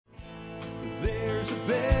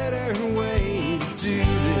better way to do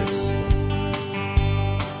this.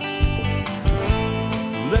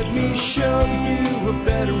 Let me show you a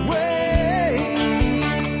better way.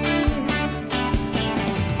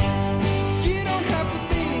 You don't have to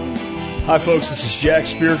be. Hi folks, this is Jack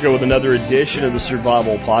Spirko with another edition of the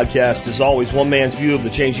Survival Podcast. As always, one man's view of the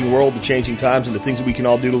changing world, the changing times, and the things that we can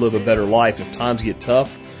all do to live a better life if times get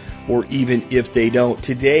tough or even if they don't.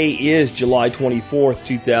 Today is July 24th,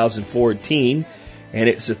 2014, and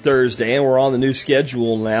it's a Thursday, and we're on the new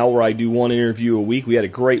schedule now where I do one interview a week. We had a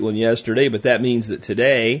great one yesterday, but that means that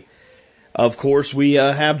today, of course, we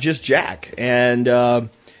have just Jack. And I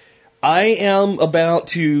am about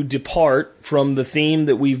to depart from the theme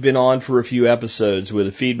that we've been on for a few episodes with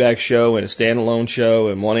a feedback show and a standalone show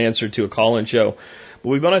and one answer to a call-in show. But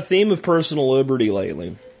we've been on a theme of personal liberty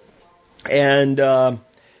lately. And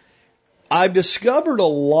I've discovered a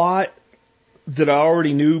lot that I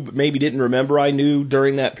already knew, but maybe didn't remember I knew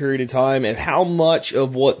during that period of time, and how much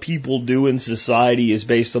of what people do in society is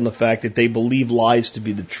based on the fact that they believe lies to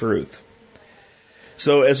be the truth.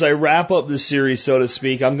 So as I wrap up this series, so to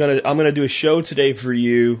speak, I'm gonna do a show today for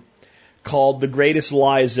you called "The Greatest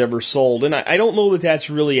Lies Ever Sold," and I don't know that that's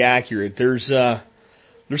really accurate.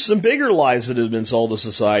 There's some bigger lies that have been sold to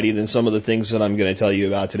society than some of the things that I'm going to tell you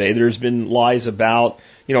about today. There's been lies about,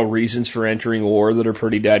 reasons for entering war that are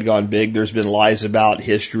pretty dadgone big. There's been lies about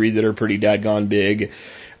history that are pretty dadgone big.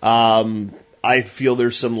 I feel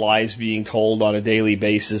there's some lies being told on a daily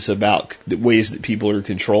basis about the ways that people are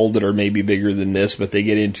controlled that are maybe bigger than this, but they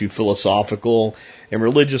get into philosophical and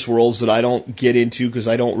religious worlds that I don't get into because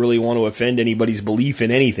I don't really want to offend anybody's belief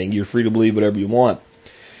in anything. You're free to believe whatever you want.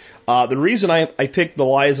 The reason I picked the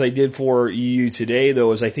lies I did for you today,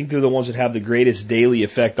 though, is I think they're the ones that have the greatest daily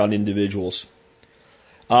effect on individuals.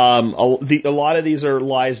 A lot of these are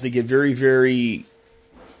lies that get very, very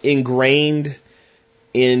ingrained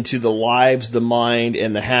into the lives, the mind,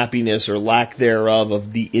 and the happiness or lack thereof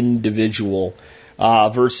of the individual,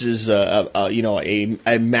 versus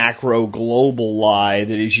a macro global lie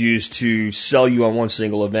that is used to sell you on one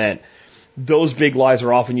single event. Those big lies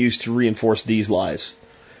are often used to reinforce these lies.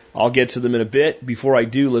 I'll get to them in a bit. Before I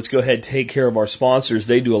do, let's go ahead and take care of our sponsors.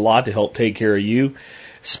 They do a lot to help take care of you.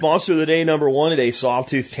 Sponsor of the day, number one today,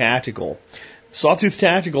 Sawtooth Tactical. Sawtooth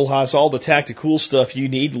Tactical has all the tactical stuff you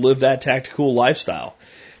need to live that tactical lifestyle.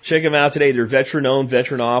 Check them out today. They're veteran-owned,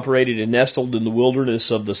 veteran-operated, and nestled in the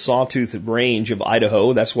wilderness of the Sawtooth Range of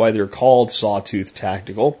Idaho. That's why they're called Sawtooth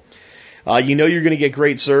Tactical. You're going to get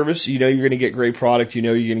great service. You're going to get great product.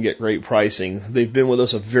 You're going to get great pricing. They've been with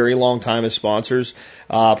us a very long time as sponsors,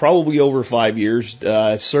 probably over 5 years,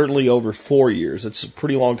 certainly over 4 years. It's a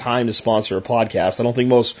pretty long time to sponsor a podcast. I don't think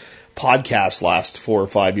most podcasts last 4 or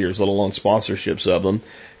 5 years, let alone sponsorships of them.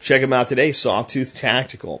 Check them out today, Sawtooth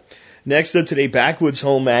Tactical. Next up today, Backwoods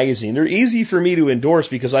Home Magazine. They're easy for me to endorse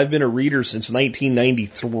because I've been a reader since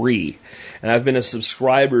 1993, and I've been a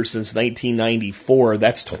subscriber since 1994.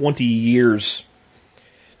 That's 20 years.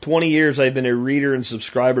 20 years I've been a reader and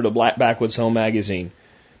subscriber to Backwoods Home Magazine.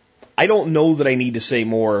 I don't know that I need to say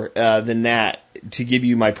more than that to give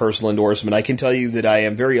you my personal endorsement. I can tell you that I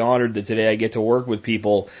am very honored that today I get to work with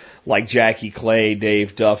people like Jackie Clay,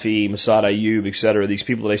 Dave Duffy, Masad Ayub, etc. These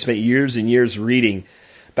people that I spent years and years reading.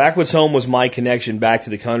 Backwoods Home was my connection back to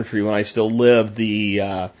the country when I still lived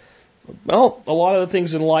a lot of the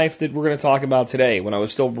things in life that we're going to talk about today, when I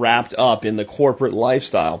was still wrapped up in the corporate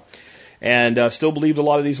lifestyle and still believed a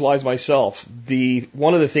lot of these lies myself.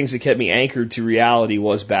 One of the things that kept me anchored to reality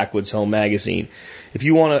was Backwoods Home Magazine. If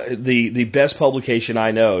you want the best publication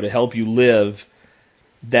I know to help you live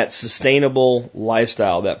that sustainable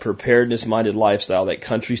lifestyle, that preparedness-minded lifestyle, that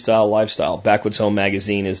country-style lifestyle, Backwoods Home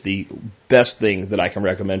Magazine is the best thing that I can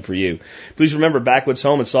recommend for you. Please remember, Backwoods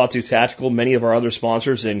Home and Sawtooth Tactical, many of our other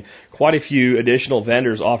sponsors, and quite a few additional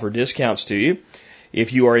vendors offer discounts to you.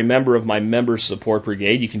 If you are a member of my Members Support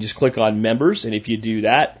Brigade, you can just click on Members, and if you do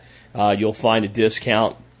that, you'll find a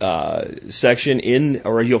discount section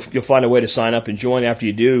or you'll find a way to sign up and join. After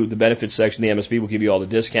you do, the benefits section, the MSB will give you all the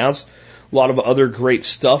discounts. A lot of other great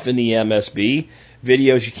stuff in the MSB.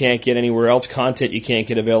 Videos you can't get anywhere else. Content you can't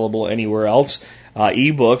get available anywhere else.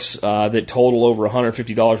 Ebooks that total over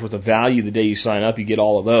 $150 worth of value the day you sign up. You get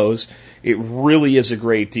all of those. It really is a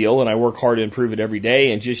great deal, and I work hard to improve it every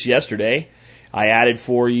day. And just yesterday, I added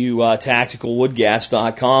for you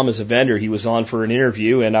tacticalwoodgas.com as a vendor. He was on for an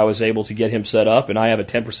interview, and I was able to get him set up, and I have a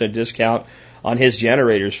 10% discount on his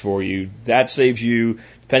generators for you. That saves you,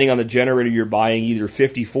 depending on the generator you're buying, either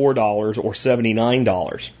 $54 or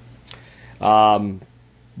 $79.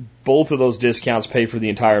 Both of those discounts pay for the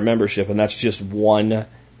entire membership, and that's just one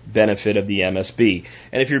benefit of the MSB.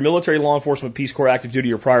 And if you're military, law enforcement, Peace Corps, active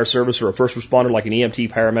duty, or prior service, or a first responder like an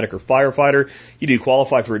EMT, paramedic, or firefighter, you do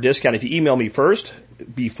qualify for a discount. If you email me first,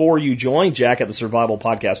 before you join,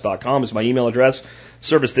 jack@thesurvivalpodcast.com is my email address.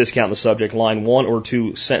 Service discount in the subject line, 1 or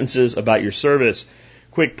 2 sentences about your service.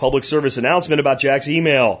 Quick public service announcement about Jack's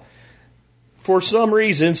email. For some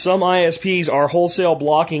reason, some ISPs are wholesale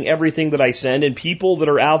blocking everything that I send, and people that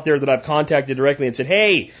are out there that I've contacted directly and said,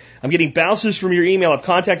 hey, I'm getting bounces from your email. I've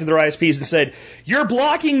contacted their ISPs and said, you're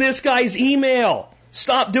blocking this guy's email.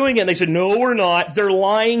 Stop doing it. And they said, no, we're not. They're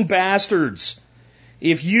lying bastards.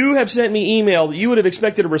 If you have sent me email that you would have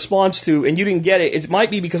expected a response to and you didn't get it, it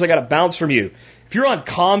might be because I got a bounce from you. If you're on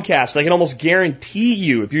Comcast, I can almost guarantee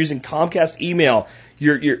you, if you're using Comcast email,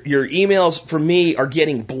 your emails from me are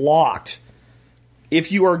getting blocked.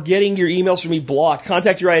 If you are getting your emails from me blocked,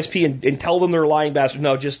 contact your ISP and tell them they're lying bastards.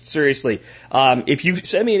 No, just seriously. If you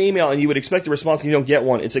send me an email and you would expect a response and you don't get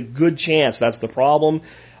one, it's a good chance that's the problem.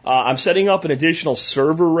 I'm setting up an additional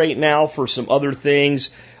server right now for some other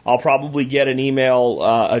things. I'll probably get an email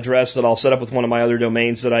address that I'll set up with one of my other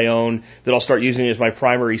domains that I own that I'll start using as my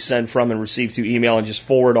primary send from and receive to email and just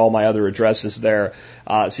forward all my other addresses there.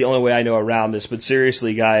 It's the only way I know around this. But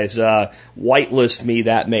seriously, guys, whitelist me.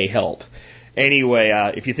 That may help. Anyway,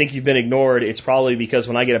 if you think you've been ignored, it's probably because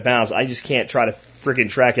when I get a bounce, I just can't try to freaking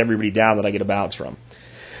track everybody down that I get a bounce from.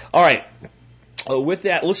 All right. With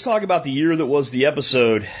that, let's talk about the year that was the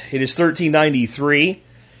episode. It is 1393.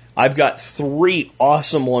 I've got 3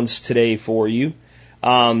 awesome ones today for you.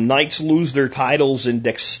 Knights lose their titles in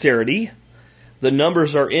dexterity. The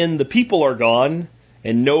numbers are in, the people are gone,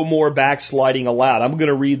 and no more backsliding allowed. I'm going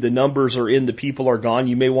to read the numbers are in, the people are gone.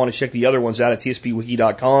 You may want to check the other ones out at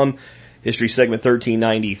tspwiki.com. History segment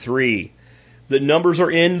 1393. The numbers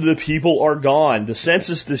are in, the people are gone. The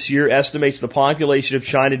census this year estimates the population of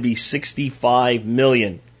China to be 65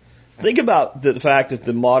 million. Think about the fact that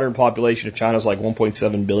the modern population of China is like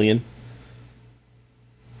 1.7 billion.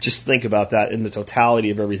 Just think about that in the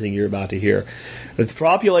totality of everything you're about to hear. The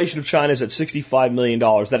population of China is at $65 million.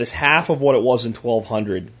 That is half of what it was in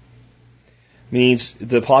 1200. Means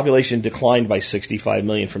the population declined by 65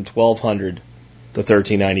 million from 1200 to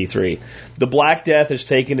 1393. The Black Death has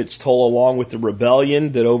taken its toll along with the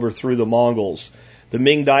rebellion that overthrew the Mongols. The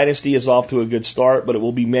Ming Dynasty is off to a good start, but it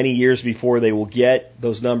will be many years before they will get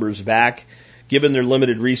those numbers back. Given their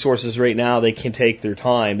limited resources right now, they can take their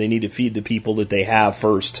time. They need to feed the people that they have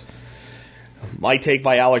first. My take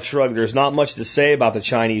by Alex Shrug, there's not much to say about the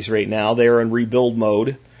Chinese right now. They are in rebuild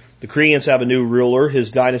mode. The Koreans have a new ruler.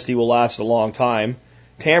 His dynasty will last a long time.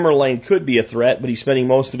 Tamerlane could be a threat, but he's spending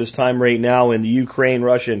most of his time right now in the Ukraine,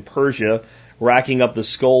 Russia, and Persia, racking up the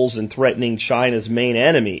skulls and threatening China's main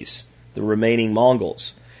enemies, the remaining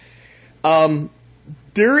Mongols.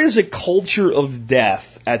 There is a culture of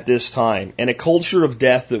death at this time, and a culture of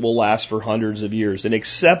death that will last for hundreds of years, an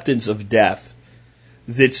acceptance of death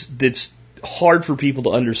that's hard for people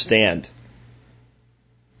to understand.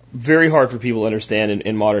 Very hard for people to understand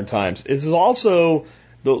in modern times. This is also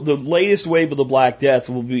the latest wave of the Black Death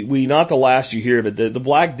will be not the last you hear of it. The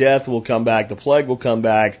Black Death will come back. The plague will come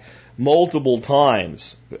back multiple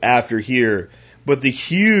times after here. But the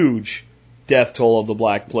huge death toll of the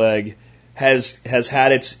Black Plague has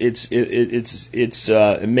had its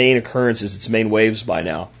main occurrences, its main waves by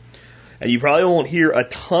now. And you probably won't hear a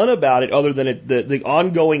ton about it other than the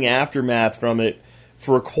ongoing aftermath from it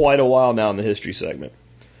for quite a while now in the history segment.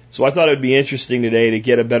 So I thought it would be interesting today to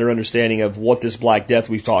get a better understanding of what this Black Death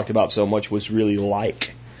we've talked about so much was really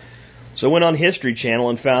like. So I went on History Channel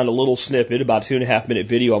and found a little snippet, about a 2.5-minute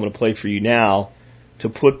video I'm going to play for you now to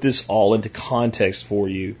put this all into context for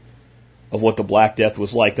you of what the Black Death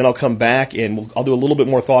was like. Then I'll come back and I'll do a little bit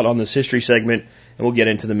more thought on this history segment and we'll get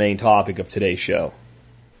into the main topic of today's show.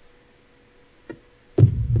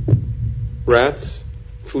 Rats,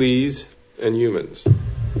 fleas, and humans.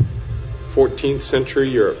 14th century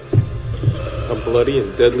Europe. A bloody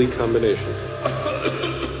and deadly combination.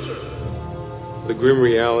 The grim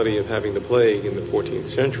reality of having the plague in the 14th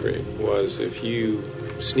century was if you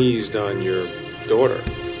sneezed on your daughter,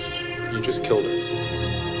 you just killed her.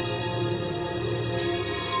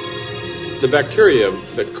 The bacteria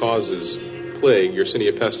that causes plague,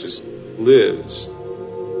 Yersinia pestis, lives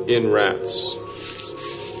in rats.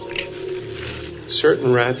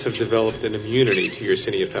 Certain rats have developed an immunity to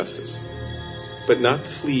Yersinia pestis, but not the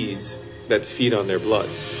fleas that feed on their blood.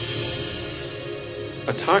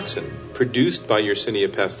 A toxin produced by Yersinia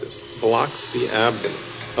pestis blocks the abdomen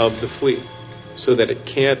of the flea so that it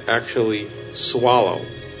can't actually swallow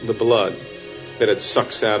the blood that it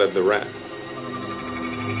sucks out of the rat.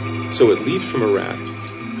 So it leaps from a rat,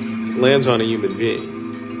 lands on a human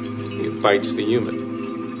being, bites the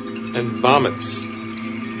human and vomits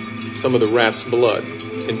some of the rat's blood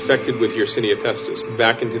infected with Yersinia pestis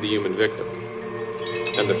back into the human victim.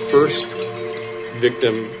 And the first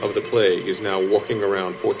victim of the plague is now walking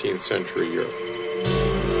around 14th century Europe.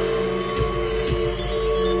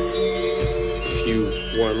 If you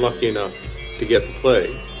were unlucky enough to get the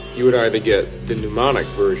plague, you would either get the pneumonic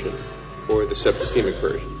version or the septicemic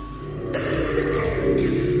version.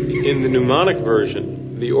 In the pneumonic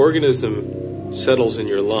version, the organism settles in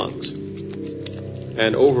your lungs.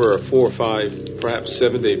 And over a 4, 5, perhaps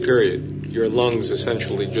 7-day period, your lungs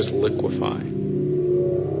essentially just liquefy.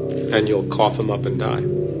 And you'll cough them up and die.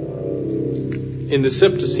 In the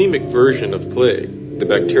septicemic version of plague, the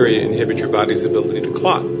bacteria inhibit your body's ability to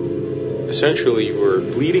clot. Essentially, you are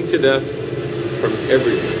bleeding to death from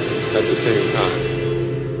everywhere at the same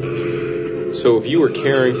time. So if you were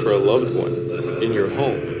caring for a loved one in your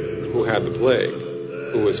home who had the plague,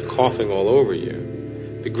 who was coughing all over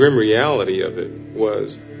you, the grim reality of it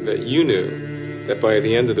was that you knew that by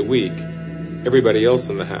the end of the week, everybody else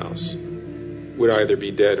in the house would either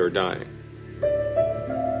be dead or dying.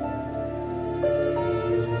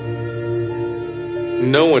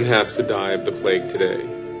 No one has to die of the plague today.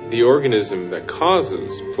 The organism that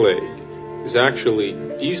causes plague is actually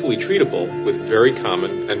easily treatable with very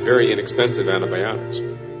common and very inexpensive antibiotics.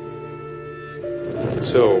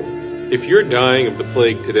 So, if you're dying of the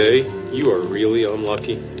plague today, you are really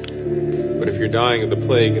unlucky. But if you're dying of the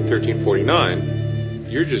plague in 1349,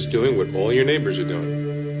 you're just doing what all your neighbors are doing.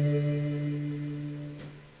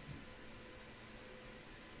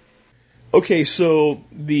 Okay, so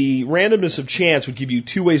the randomness of chance would give you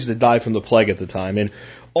 2 ways to die from the plague at the time, and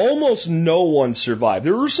almost no one survived.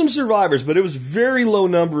 There were some survivors, but it was a very low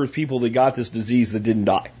number of people that got this disease that didn't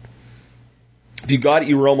die. If you got it,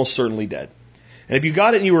 you were almost certainly dead. And if you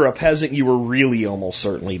got it and you were a peasant, you were really almost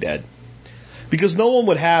certainly dead. Because no one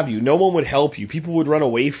would have you, no one would help you, people would run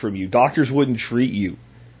away from you, doctors wouldn't treat you.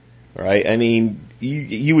 Right? I mean,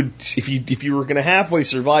 you would, if you were going to halfway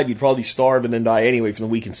survive, you'd probably starve and then die anyway from the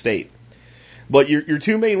weakened state. But your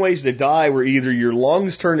 2 main ways to die were either your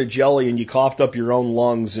lungs turned to jelly and you coughed up your own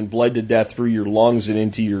lungs and bled to death through your lungs and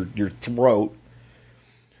into your throat.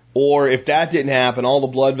 Or if that didn't happen, all the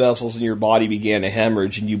blood vessels in your body began to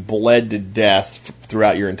hemorrhage and you bled to death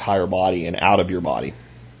throughout your entire body and out of your body.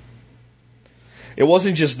 It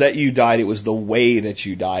wasn't just that you died, it was the way that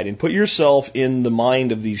you died. And put yourself in the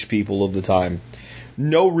mind of these people of the time.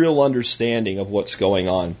 No real understanding of what's going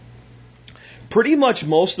on. Pretty much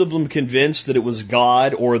most of them convinced that it was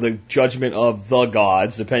God or the judgment of the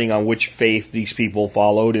gods, depending on which faith these people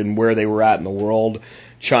followed and where they were at in the world.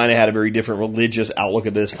 China had a very different religious outlook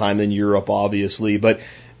at this time than Europe, obviously, but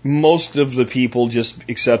most of the people just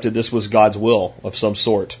accepted this was God's will of some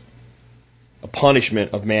sort, a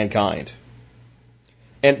punishment of mankind.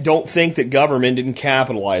 And don't think that government didn't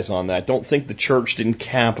capitalize on that. Don't think the church didn't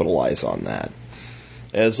capitalize on that.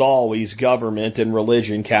 As always, government and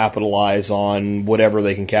religion capitalize on whatever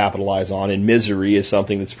they can capitalize on, and misery is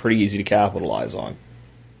something that's pretty easy to capitalize on.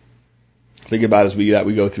 Think about it as we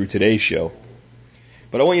go through today's show.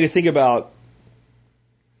 But I want you to think about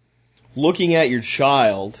looking at your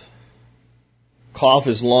child cough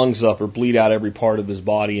his lungs up or bleed out every part of his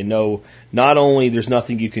body and know not only there's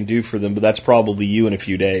nothing you can do for them, but that's probably you in a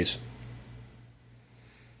few days.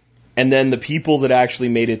 And then the people that actually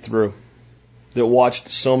made it through, that watched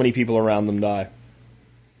so many people around them die,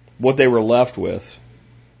 what they were left with,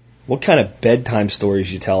 what kind of bedtime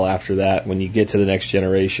stories you tell after that when you get to the next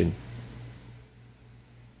generation.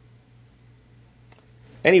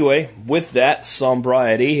 Anyway, with that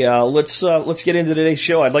sombriety, let's get into today's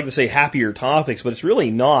show. I'd like to say happier topics, but it's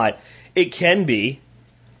really not. It can be.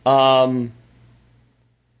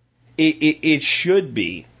 It should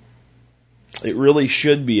be. It really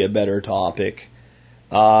should be a better topic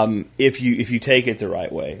if you take it the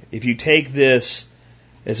right way. If you take this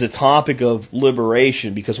as a topic of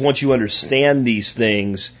liberation, because once you understand these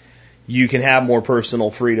things, you can have more personal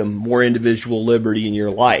freedom, more individual liberty in your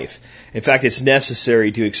life. In fact, it's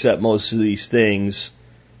necessary to accept most of these things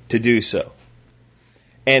to do so.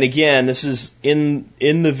 And again, this is in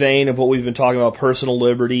the vein of what we've been talking about, personal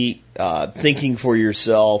liberty, thinking for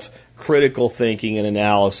yourself, critical thinking and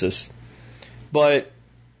analysis. But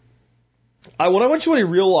what I want you to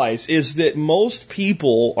realize is that most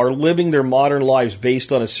people are living their modern lives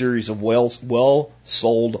based on a series of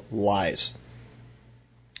well-sold lies.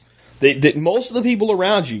 That most of the people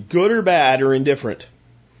around you, good or bad or indifferent,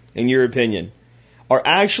 in your opinion, are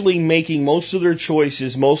actually making most of their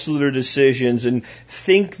choices, most of their decisions, and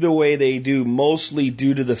think the way they do, mostly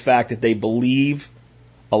due to the fact that they believe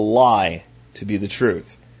a lie to be the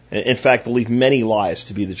truth. In fact, believe many lies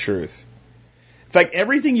to be the truth. In fact,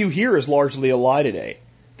 everything you hear is largely a lie today.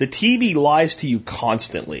 The TV lies to you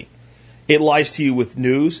constantly. It lies to you with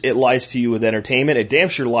news. It lies to you with entertainment. It damn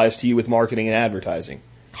sure lies to you with marketing and advertising.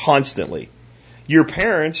 Constantly. Your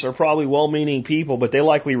parents are probably well-meaning people, but they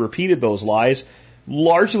likely repeated those lies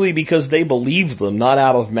largely because they believed them, not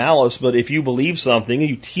out of malice, but if you believe something and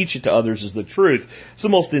you teach it to others as the truth, it's the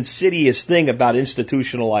most insidious thing about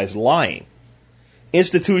institutionalized lying.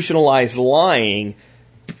 Institutionalized lying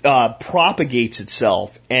propagates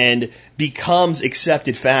itself and becomes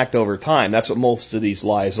accepted fact over time. That's what most of these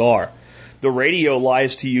lies are. The radio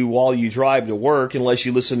lies to you while you drive to work unless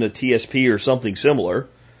you listen to TSP or something similar.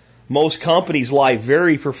 Most companies lie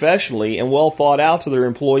very professionally and well thought out to their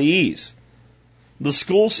employees. The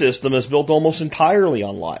school system is built almost entirely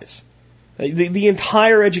on lies. The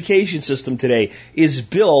entire education system today is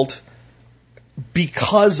built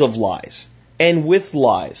because of lies and with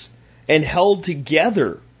lies and held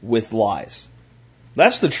together with lies.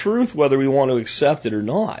 That's the truth, whether we want to accept it or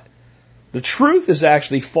not. The truth is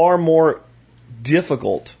actually far more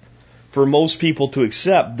difficult for most people to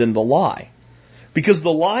accept than the lie. Because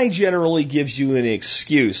the lie generally gives you an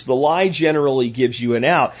excuse. The lie generally gives you an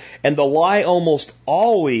out. And the lie almost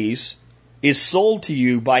always is sold to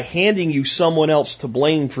you by handing you someone else to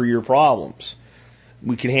blame for your problems.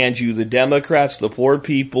 We can hand you the Democrats, the poor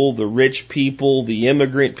people, the rich people, the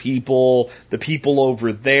immigrant people, the people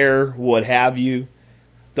over there, what have you.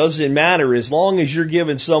 Doesn't matter. As long as you're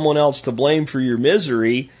giving someone else to blame for your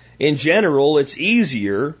misery, in general, it's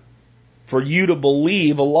easier for you to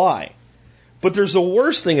believe a lie. But there's a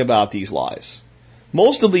worse thing about these lies.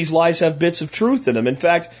 Most of these lies have bits of truth in them. In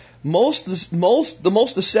fact, the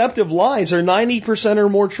most deceptive lies are 90% or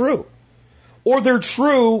more true. Or they're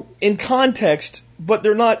true in context, but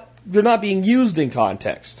they're not being used in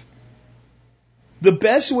context. The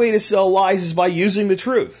best way to sell lies is by using the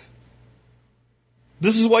truth.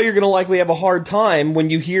 This is why you're going to likely have a hard time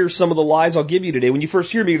when you hear some of the lies I'll give you today. When you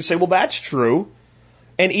first hear me, you say, well, that's true.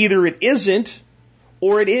 And either it isn't,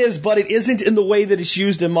 or it is, but it isn't in the way that it's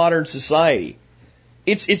used in modern society.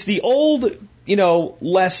 It's the old,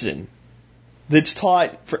 lesson that's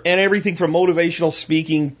taught and everything from motivational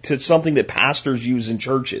speaking to something that pastors use in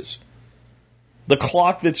churches. The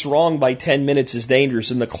clock that's wrong by 10 minutes is dangerous,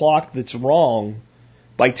 and the clock that's wrong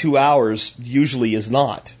by 2 hours usually is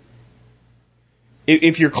not.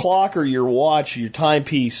 If your clock or your watch or your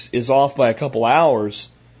timepiece is off by a couple hours,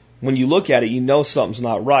 when you look at it, you know something's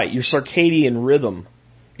not right. Your circadian rhythm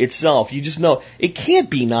itself, you just know it can't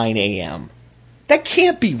be 9 a.m. That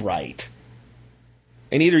can't be right.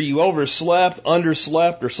 And either you overslept,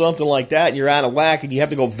 underslept, or something like that, and you're out of whack, and you have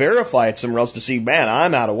to go verify it somewhere else to see, man,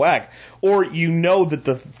 I'm out of whack. Or you know that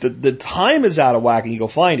the time is out of whack, and you go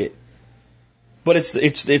find it. But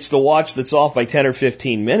it's the watch that's off by 10 or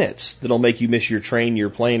 15 minutes that'll make you miss your train, your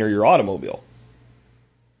plane, or your automobile.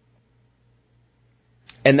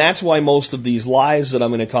 And that's why most of these lies that I'm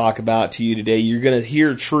going to talk about to you today, you're going to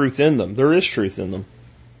hear truth in them. There is truth in them.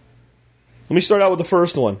 Let me start out with the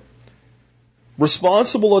first one.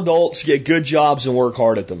 Responsible adults get good jobs and work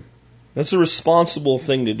hard at them. That's a responsible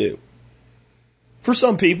thing to do. For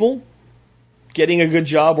some people, getting a good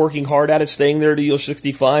job, working hard at it, staying there till you're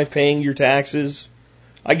 65, paying your taxes,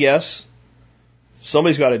 I guess.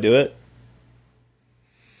 Somebody's got to do it.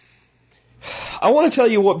 I want to tell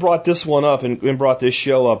you what brought this one up and brought this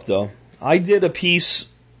show up, though. I did a piece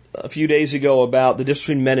a few days ago about the difference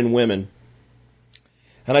between men and women.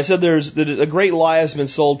 And I said a great lie has been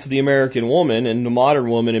sold to the American woman and the modern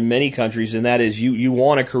woman in many countries, and that is you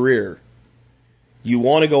want a career. You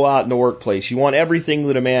want to go out in the workplace. You want everything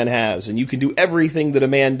that a man has, and you can do everything that a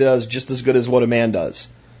man does just as good as what a man does.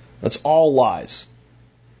 That's all lies.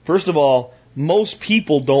 First of all, most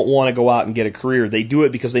people don't want to go out and get a career. They do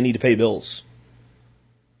it because they need to pay bills.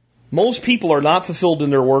 Most people are not fulfilled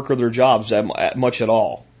in their work or their jobs much at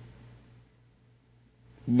all.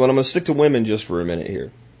 But I'm going to stick to women just for a minute here.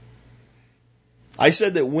 I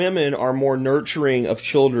said that women are more nurturing of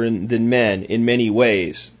children than men in many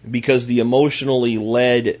ways because the emotionally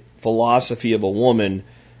led philosophy of a woman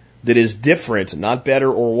that is different, not better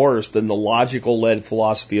or worse, than the logical led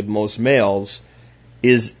philosophy of most males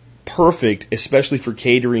is perfect, especially for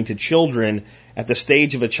catering to children at the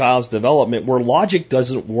stage of a child's development where logic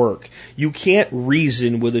doesn't work. You can't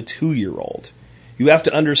reason with a 2-year-old. You have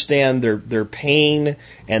to understand their pain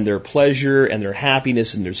and their pleasure and their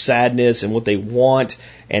happiness and their sadness and what they want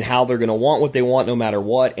and how they're going to want what they want no matter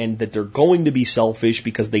what, and that they're going to be selfish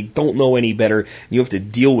because they don't know any better. You have to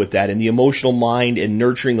deal with that, and the emotional mind and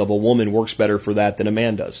nurturing of a woman works better for that than a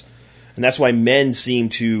man does. And that's why men seem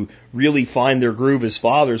to really find their groove as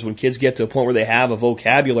fathers when kids get to a point where they have a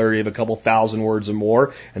vocabulary of a couple thousand words or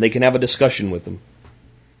more, and they can have a discussion with them.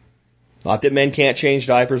 Not that men can't change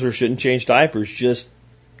diapers or shouldn't change diapers, just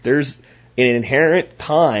there's an inherent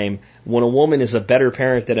time when a woman is a better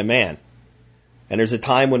parent than a man. And there's a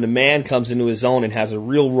time when the man comes into his own and has a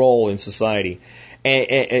real role in society, and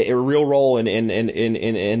a real role in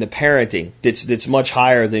the parenting that's much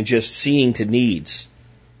higher than just seeing to needs.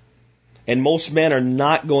 And most men are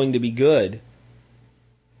not going to be good,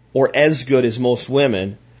 or as good as most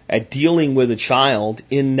women, at dealing with a child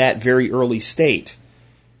in that very early state.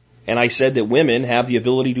 And I said that women have the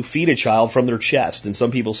ability to feed a child from their chest, and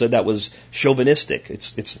some people said that was chauvinistic.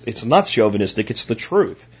 It's not chauvinistic, it's the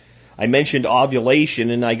truth. I mentioned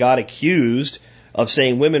ovulation, and I got accused of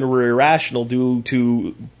saying women were irrational due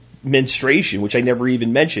to menstruation, which I never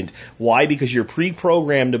even mentioned. Why? Because you're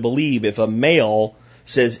pre-programmed to believe if a male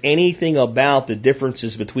says anything about the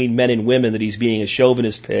differences between men and women that he's being a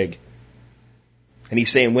chauvinist pig. And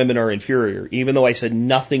he's saying women are inferior. Even though I said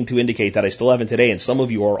nothing to indicate that, I still haven't today, and some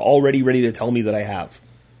of you are already ready to tell me that I have.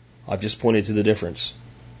 I've just pointed to the difference.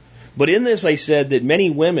 But in this I said that many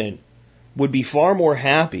women would be far more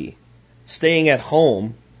happy staying at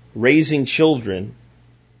home, raising children,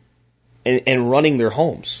 and running their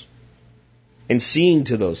homes, and seeing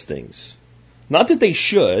to those things. Not that they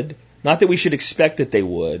should, not that we should expect that they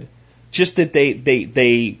would, just that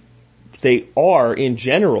they are, in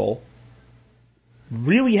general,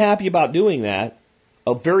 really happy about doing that.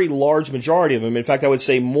 A very large majority of them, in fact, I would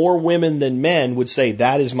say more women than men would say,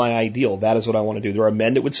 that is my ideal, that is what I want to do. There are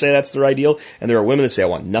men that would say that's their ideal, and there are women that say, I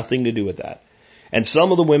want nothing to do with that. And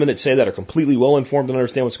some of the women that say that are completely well-informed and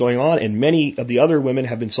understand what's going on, and many of the other women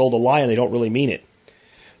have been sold a lie and they don't really mean it.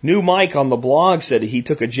 New Mike on the blog said he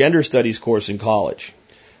took a gender studies course in college.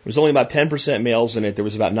 There was only about 10% males in it, there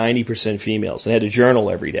was about 90% females, and they had to journal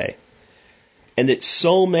every day. And that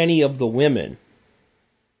so many of the women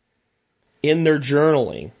in their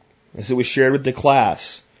journaling, as it was shared with the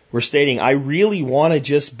class, were stating, I really want to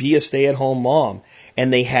just be a stay-at-home mom.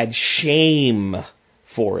 And they had shame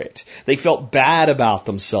for it. They felt bad about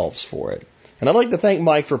themselves for it. And I'd like to thank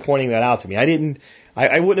Mike for pointing that out to me.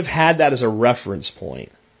 I wouldn't have had that as a reference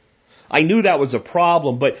point. I knew that was a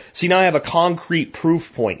problem, but see, now I have a concrete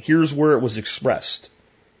proof point. Here's where it was expressed.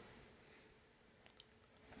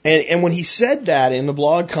 And when he said that in the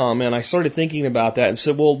blog comment, I started thinking about that and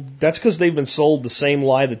said, well, that's because they've been sold the same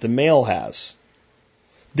lie that the male has.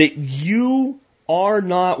 That you are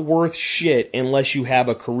not worth shit unless you have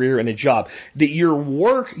a career and a job. That your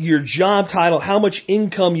work, your job title, how much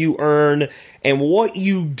income you earn, and what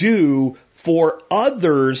you do for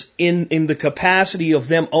others in the capacity of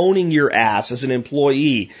them owning your ass as an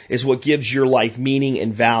employee is what gives your life meaning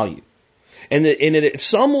and value. And that if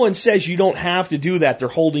someone says you don't have to do that, they're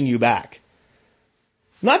holding you back.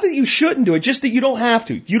 Not that you shouldn't do it, just that you don't have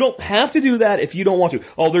to. You don't have to do that if you don't want to.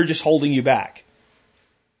 Oh, they're just holding you back.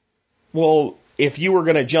 Well, if you were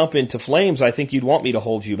going to jump into flames, I think you'd want me to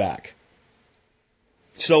hold you back.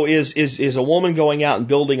 So is a woman going out and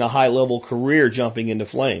building a high-level career jumping into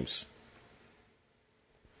flames?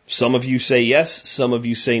 Some of you say yes, some of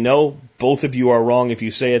you say no. Both of you are wrong if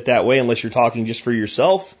you say it that way, unless you're talking just for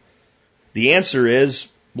yourself. The answer is,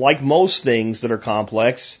 like most things that are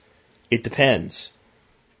complex, it depends.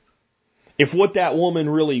 If what that woman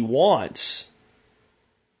really wants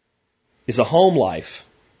is a home life,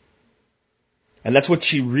 and that's what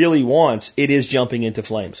she really wants, it is jumping into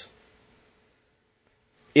flames.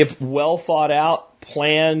 If well thought out,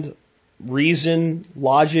 planned, reason,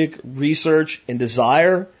 logic, research, and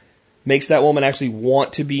desire makes that woman actually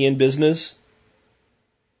want to be in business,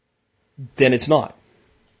 then it's not.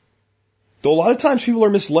 Though a lot of times people are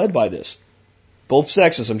misled by this. Both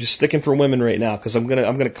sexes. I'm just sticking for women right now because I'm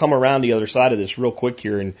gonna come around the other side of this real quick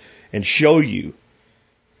here and show you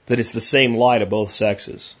that it's the same lie to both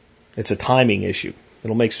sexes. It's a timing issue.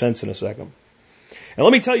 It'll make sense in a second. And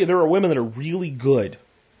let me tell you, there are women that are really good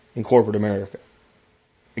in corporate America.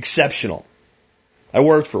 Exceptional. I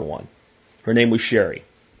worked for one. Her name was Sherry.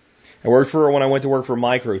 I worked for her when I went to work for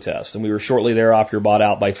Microtest, and we were shortly thereafter bought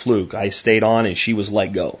out by Fluke. I stayed on, and she was let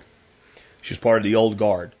go. She was part of the old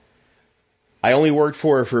guard. I only worked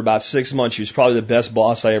for her for about 6 months. She was probably the best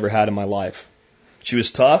boss I ever had in my life. She was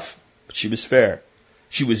tough, but she was fair.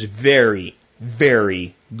 She was very,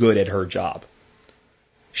 very good at her job.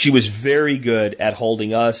 She was very good at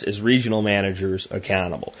holding us as regional managers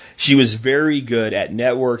accountable. She was very good at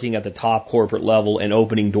networking at the top corporate level and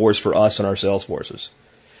opening doors for us and our sales forces.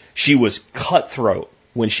 She was cutthroat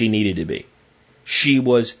when she needed to be. She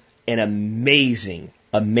was an amazing,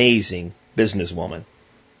 amazing businesswoman.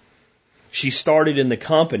 She started in the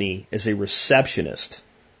company as a receptionist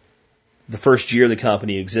the first year the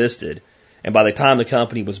company existed. And by the time the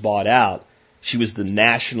company was bought out, she was the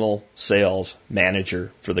national sales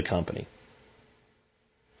manager for the company.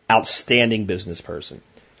 Outstanding business person.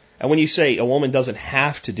 And when you say a woman doesn't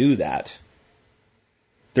have to do that,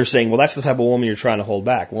 they're saying, well, that's the type of woman you're trying to hold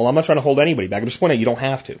back. Well, I'm not trying to hold anybody back. I'm just pointing out you don't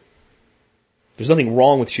have to. There's nothing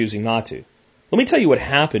wrong with choosing not to. Let me tell you what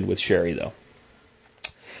happened with Sherry, though.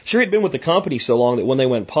 Sherry had been with the company so long that when they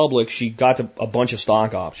went public, she got a bunch of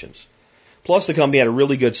stock options. Plus, the company had a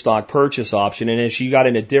really good stock purchase option, and as she got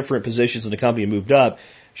into different positions in the company and moved up,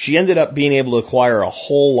 she ended up being able to acquire a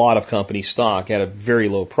whole lot of company stock at a very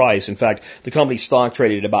low price. In fact, the company stock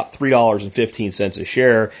traded at about $3.15 a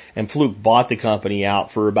share, and Fluke bought the company out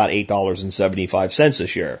for about $8.75 a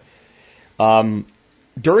share.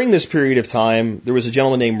 During this period of time, there was a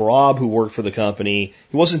gentleman named Rob who worked for the company.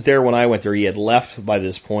 He wasn't there when I went there. He had left by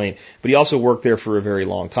this point, but he also worked there for a very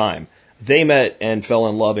long time. They met and fell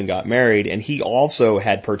in love and got married, and he also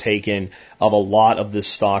had partaken of a lot of the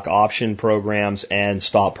stock option programs and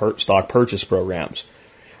stock purchase programs.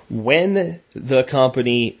 When the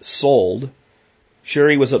company sold,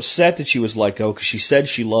 Sherry was upset that she was let go because she said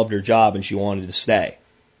she loved her job and she wanted to stay.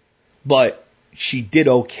 But she did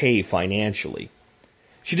okay financially.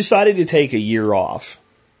 She decided to take a year off.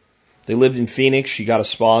 They lived in Phoenix. She got a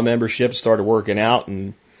spa membership, started working out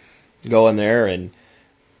and going there, and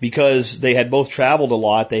because they had both traveled a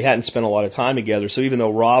lot, they hadn't spent a lot of time together. So even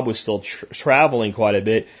though Rob was still traveling quite a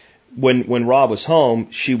bit, when Rob was home,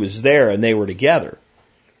 she was there and they were together.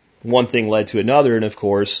 One thing led to another, and of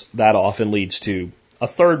course, that often leads to a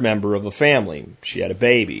third member of a family. She had a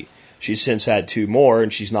baby. She's since had 2 more,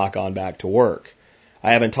 and she's not gone back to work.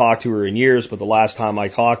 I haven't talked to her in years, but the last time I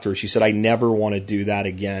talked to her, she said, I never want to do that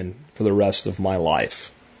again for the rest of my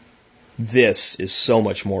life. This is so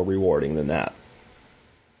much more rewarding than that.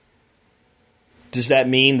 Does that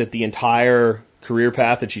mean that the entire career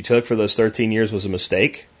path that she took for those 13 years was a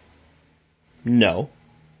mistake? No.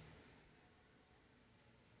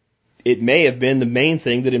 It may have been the main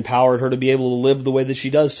thing that empowered her to be able to live the way that she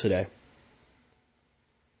does today.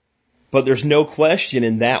 But there's no question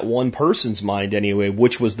in that one person's mind anyway,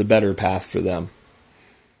 which was the better path for them.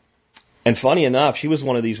 And funny enough, she was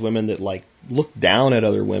one of these women that looked down at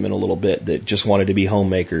other women a little bit that just wanted to be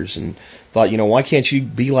homemakers and thought, why can't you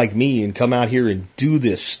be like me and come out here and do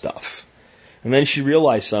this stuff? And then she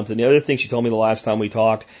realized something. The other thing she told me the last time we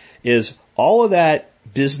talked is all of that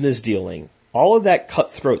business dealing, all of that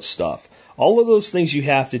cutthroat stuff, all of those things you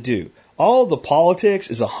have to do, all of the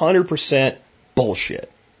politics is 100%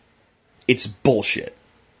 bullshit. It's bullshit.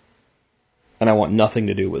 And I want nothing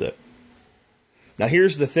to do with it. Now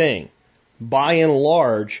here's the thing. By and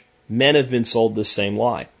large, men have been sold this same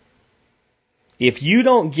lie. If you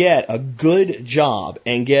don't get a good job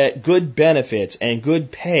and get good benefits and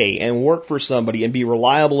good pay and work for somebody and be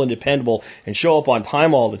reliable and dependable and show up on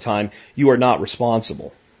time all the time, you are not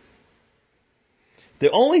responsible. The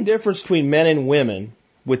only difference between men and women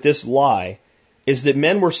with this lie is that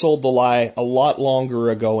men were sold the lie a lot longer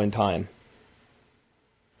ago in time.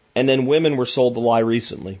 And then women were sold the lie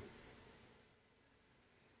recently.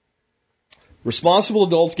 Responsible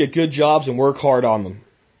adults get good jobs and work hard on them,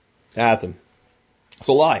 at them. It's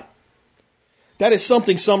a lie. That is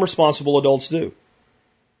something some responsible adults do.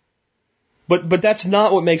 But that's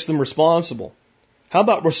not what makes them responsible. How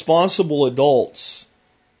about responsible adults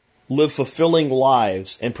live fulfilling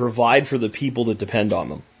lives and provide for the people that depend on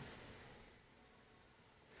them?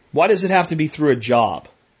 Why does it have to be through a job?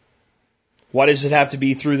 Why does it have to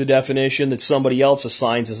be through the definition that somebody else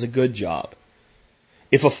assigns as a good job?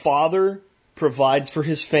 If a father provides for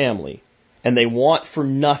his family and they want for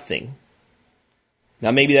nothing,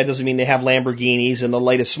 now maybe that doesn't mean they have Lamborghinis and the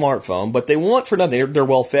latest smartphone, but they want for nothing. They're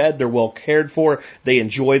well fed, they're well cared for, they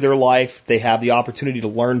enjoy their life, they have the opportunity to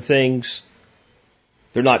learn things,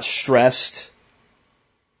 they're not stressed,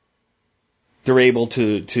 they're able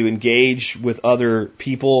to engage with other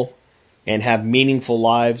people and have meaningful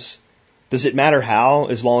lives. Does it matter how,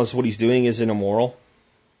 as long as what he's doing isn't immoral?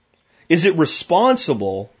 Is it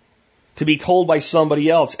responsible to be told by somebody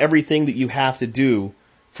else everything that you have to do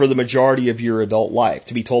for the majority of your adult life?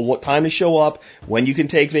 To be told what time to show up, when you can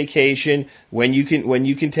take vacation, when you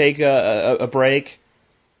can take a break,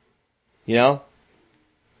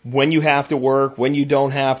 when you have to work, when you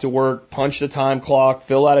don't have to work, punch the time clock,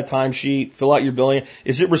 fill out a timesheet, fill out your billing.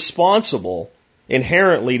 Is it responsible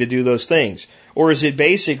inherently to do those things? Or is it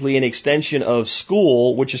basically an extension of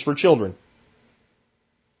school, which is for children?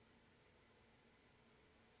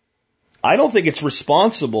 I don't think it's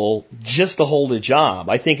responsible just to hold a job.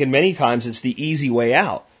 I think in many times it's the easy way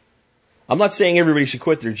out. I'm not saying everybody should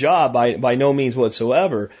quit their job by no means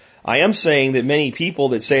whatsoever. I am saying that many people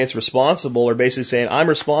that say it's responsible are basically saying, I'm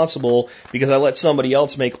responsible because I let somebody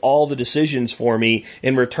else make all the decisions for me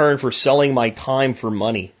in return for selling my time for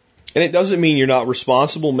money. And it doesn't mean you're not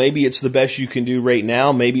responsible. Maybe it's the best you can do right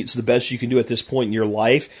now. Maybe it's the best you can do at this point in your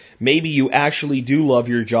life. Maybe you actually do love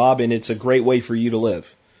your job and it's a great way for you to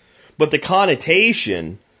live. But the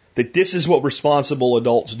connotation that this is what responsible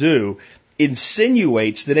adults do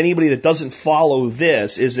insinuates that anybody that doesn't follow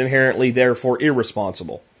this is inherently therefore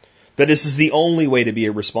irresponsible. That this is the only way to be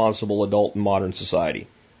a responsible adult in modern society.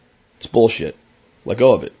 It's bullshit. Let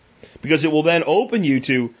go of it. Because it will then open you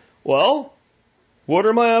to, well, what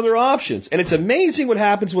are my other options? And it's amazing what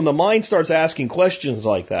happens when the mind starts asking questions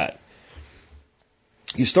like that.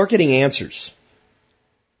 You start getting answers.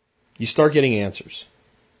 You start getting answers.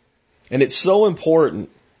 And it's so important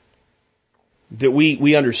that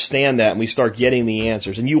we understand that and we start getting the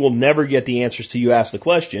answers. And you will never get the answers till you ask the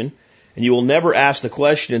question. And you will never ask the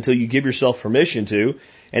question until you give yourself permission to.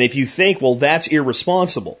 And if you think, well, that's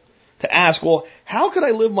irresponsible, to ask, well, how could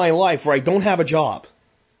I live my life where I don't have a job?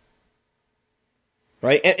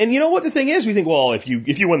 Right? And you know what the thing is? We think, well, if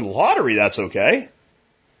you win the lottery, that's okay.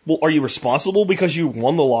 Well, are you responsible because you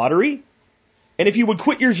won the lottery? And if you would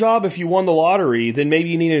quit your job if you won the lottery, then maybe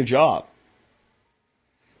you need a job.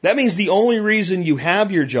 That means the only reason you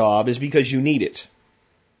have your job is because you need it.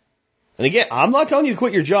 And again, I'm not telling you to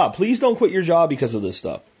quit your job. Please don't quit your job because of this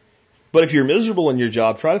stuff. But if you're miserable in your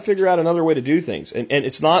job, try to figure out another way to do things. And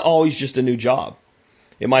it's not always just a new job.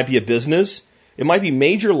 It might be a business. It might be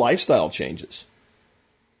major lifestyle changes.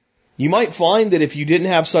 You might find that if you didn't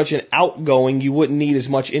have such an outgoing, you wouldn't need as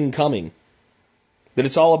much incoming. That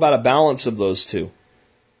it's all about a balance of those two.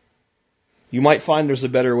 You might find there's a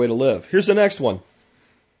better way to live. Here's the next one.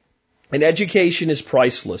 An education is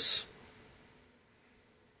priceless.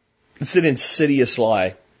 It's an insidious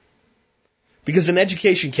lie. Because an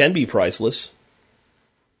education can be priceless.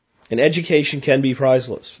 An education can be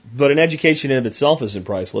priceless. But an education in of itself isn't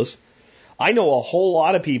priceless. I know a whole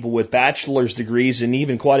lot of people with bachelor's degrees and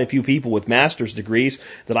even quite a few people with master's degrees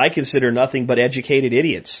that I consider nothing but educated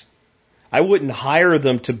idiots. I wouldn't hire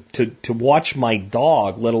them to watch my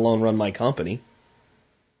dog, let alone run my company.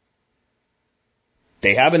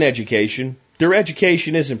 They have an education. Their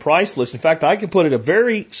education isn't priceless. In fact, I can put a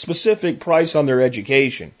very specific price on their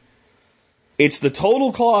education. It's the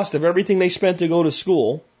total cost of everything they spent to go to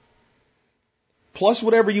school, plus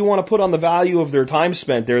whatever you want to put on the value of their time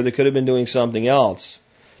spent there that could have been doing something else,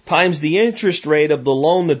 times the interest rate of the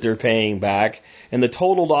loan that they're paying back, and the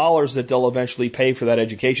total dollars that they'll eventually pay for that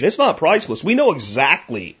education. It's not priceless. We know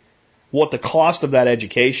exactly what the cost of that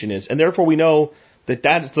education is, and therefore we know that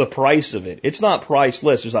that's the price of it. It's not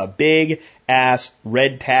priceless. There's a big ass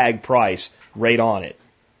red tag price right on it.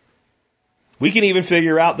 We can even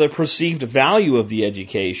figure out the perceived value of the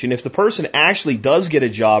education. If the person actually does get a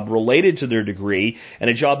job related to their degree and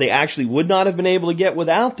a job they actually would not have been able to get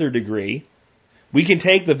without their degree, we can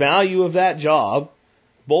take the value of that job,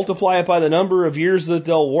 multiply it by the number of years that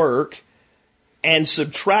they'll work, and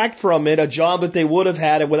subtract from it a job that they would have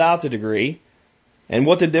had without the degree, and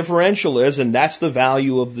what the differential is, and that's the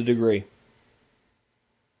value of the degree.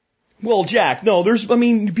 Well, Jack, no,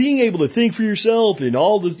 being able to think for yourself and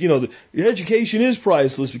all this, the education is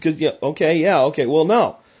priceless because, okay, well,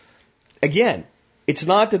 no. Again, it's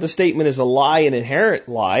not that the statement is a lie, an inherent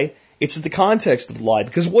lie, it's the context of the lie,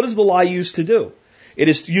 because what is the lie used to do? It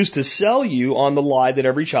is used to sell you on the lie that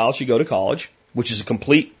every child should go to college, which is a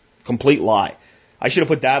complete lie. I should have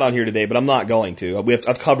put that on here today, but I'm not going to.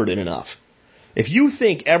 I've covered it enough. If you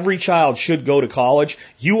think every child should go to college,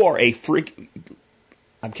 you are a freak.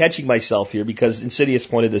 I'm catching myself here because Insidious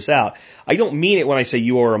pointed this out. I don't mean it when I say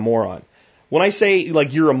you are a moron. When I say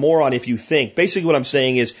like you're a moron if you think, basically what I'm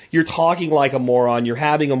saying is you're talking like a moron, you're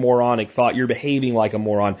having a moronic thought, you're behaving like a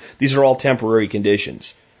moron. These are all temporary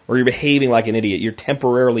conditions. Or you're behaving like an idiot. You're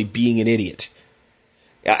temporarily being an idiot.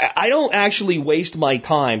 I don't actually waste my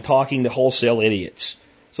time talking to wholesale idiots.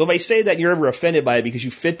 So if I say that and you're ever offended by it because you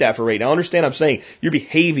fit that for right now, understand I'm saying you're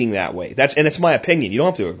behaving that way. And it's my opinion. You don't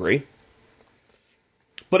have to agree.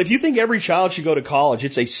 But if you think every child should go to college,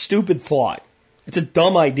 it's a stupid thought. It's a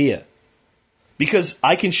dumb idea. Because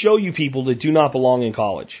I can show you people that do not belong in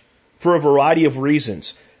college for a variety of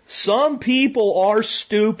reasons. Some people are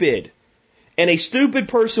stupid. And a stupid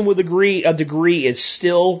person with a degree is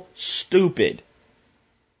still stupid.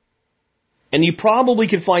 And you probably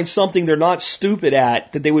can find something they're not stupid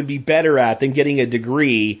at that they would be better at than getting a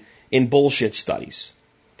degree in bullshit studies.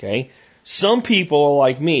 Okay? Some people are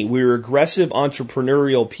like me. We're aggressive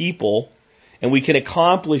entrepreneurial people, And we can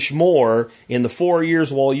accomplish more in the 4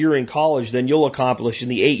 years while you're in college than you'll accomplish in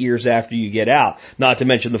the 8 years after you get out, not to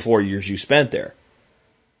mention the 4 years you spent there.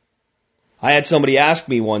 I had somebody ask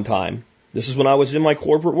me one time, this is when I was in my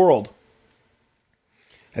corporate world,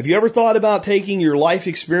 have you ever thought about taking your life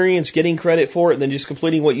experience, getting credit for it, and then just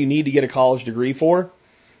completing what you need to get a college degree for?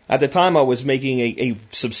 At the time, I was making a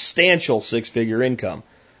substantial six-figure income.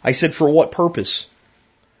 I said, for what purpose?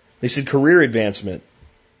 They said, career advancement.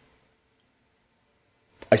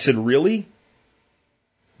 I said, really?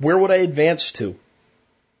 Where would I advance to?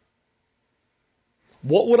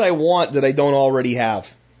 What would I want that I don't already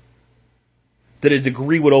have? That a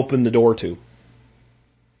degree would open the door to?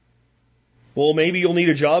 Well, maybe you'll need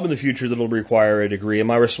a job in the future that'll require a degree. And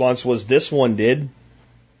my response was, this one did.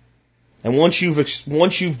 And once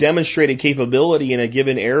you've demonstrated capability in a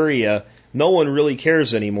given area, no one really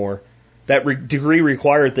cares anymore. That degree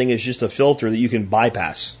required thing is just a filter that you can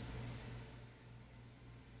bypass.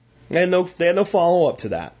 They had no follow-up to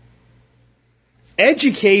that.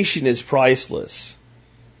 Education is priceless,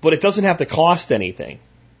 but it doesn't have to cost anything.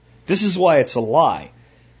 This is why it's a lie.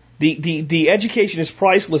 The education is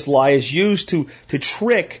priceless lie is used to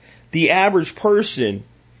trick the average person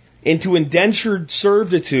into indentured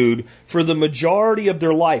servitude for the majority of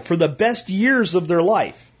their life, for the best years of their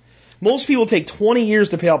life. Most people take 20 years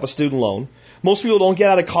to pay off a student loan. Most people don't get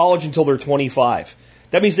out of college until they're 25.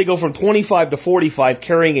 That means they go from 25 to 45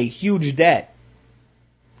 carrying a huge debt.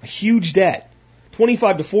 A huge debt.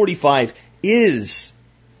 25 to 45 is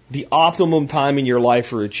the optimum time in your life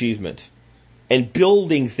for achievement. And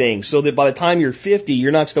building things so that by the time you're 50,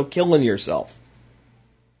 you're not still killing yourself.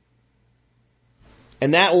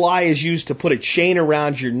 And that lie is used to put a chain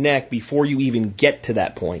around your neck before you even get to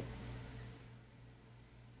that point.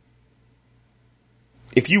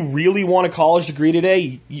 If you really want a college degree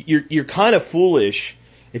today, you're kind of foolish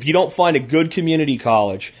if you don't find a good community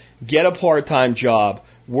college, get a part-time job,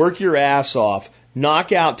 work your ass off,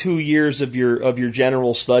 knock out 2 years of your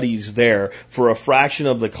general studies there for a fraction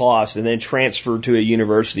of the cost, and then transfer to a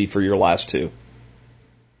university for your last 2.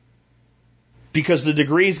 Because the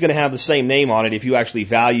degree is going to have the same name on it if you actually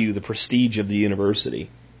value the prestige of the university.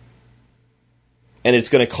 And it's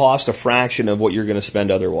going to cost a fraction of what you're going to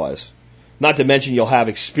spend otherwise. Not to mention you'll have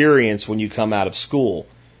experience when you come out of school,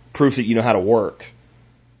 proof that you know how to work.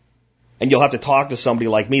 And you'll have to talk to somebody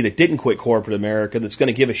like me that didn't quit corporate America that's going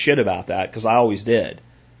to give a shit about that, because I always did.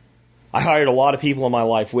 I hired a lot of people in my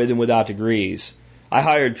life with and without degrees. I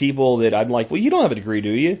hired people that I'm like, well, you don't have a degree, do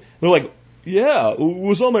you? They're like, yeah, it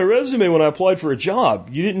was on my resume when I applied for a job.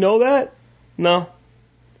 You didn't know that? No.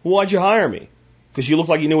 Well, why'd you hire me? Because you looked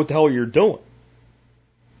like you knew what the hell you were doing.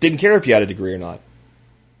 Didn't care if you had a degree or not.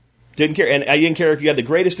 Didn't care, and I didn't care if you had the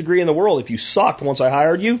greatest degree in the world. If you sucked once I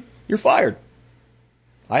hired you, you're fired.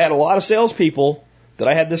 I had a lot of salespeople that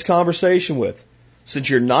I had this conversation with. Since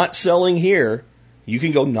you're not selling here, you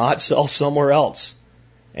can go not sell somewhere else.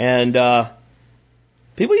 And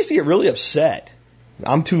people used to get really upset.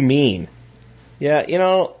 I'm too mean. Yeah,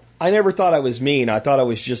 I never thought I was mean. I thought I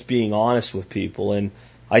was just being honest with people, and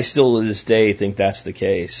I still to this day think that's the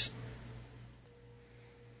case.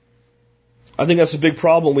 I think that's a big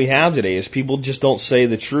problem we have today is people just don't say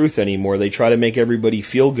the truth anymore. They try to make everybody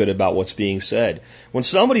feel good about what's being said. When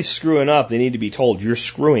somebody's screwing up, they need to be told, you're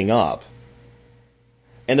screwing up.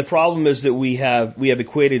 And the problem is that we have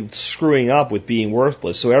equated screwing up with being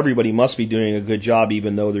worthless. So everybody must be doing a good job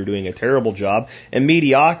even though they're doing a terrible job. And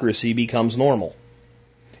mediocrity becomes normal.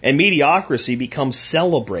 And mediocrity becomes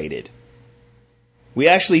celebrated. We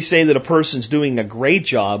actually say that a person's doing a great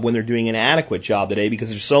job when they're doing an adequate job today because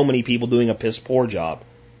there's so many people doing a piss poor job.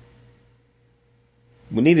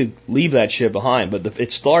 We need to leave that shit behind, but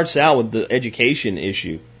it starts out with the education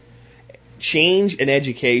issue. Change in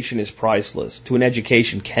education is priceless. To an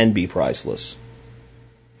education can be priceless.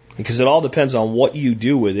 Because it all depends on what you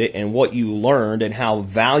do with it and what you learned and how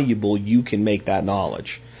valuable you can make that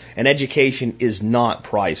knowledge. And education is not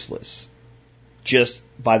priceless. Just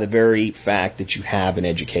by the very fact that you have an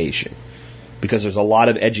education. Because there's a lot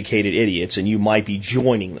of educated idiots and you might be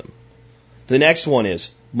joining them. The next one is,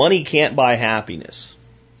 money can't buy happiness.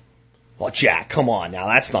 Well, Jack, come on now,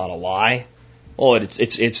 that's not a lie. Oh,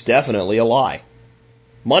 it's definitely a lie.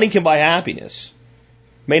 Money can buy happiness.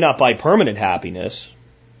 May not buy permanent happiness,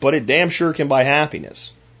 but it damn sure can buy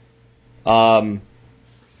happiness. I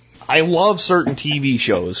love certain TV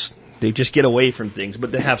shows. They just get away from things,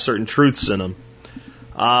 but they have certain truths in them.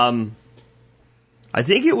 I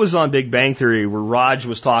think it was on Big Bang Theory where Raj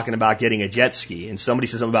was talking about getting a jet ski, and somebody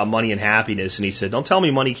said something about money and happiness, and he said, don't tell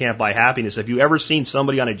me money can't buy happiness. Have you ever seen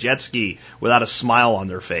somebody on a jet ski without a smile on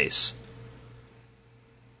their face?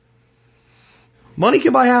 Money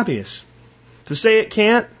can buy happiness. To say it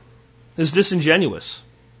can't is disingenuous.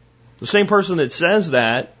 The same person that says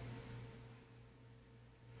that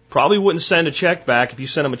probably wouldn't send a check back if you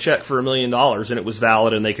sent them a check for $1 million and it was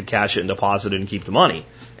valid and they could cash it and deposit it and keep the money.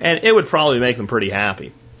 And it would probably make them pretty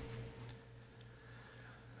happy.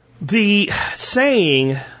 The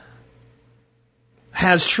saying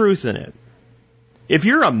has truth in it. If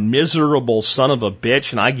you're a miserable son of a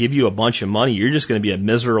bitch and I give you a bunch of money, you're just going to be a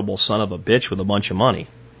miserable son of a bitch with a bunch of money.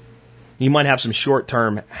 You might have some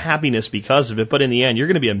short-term happiness because of it, but in the end, you're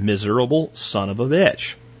going to be a miserable son of a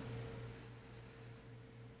bitch.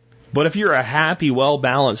 But if you're a happy,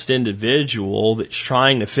 well-balanced individual that's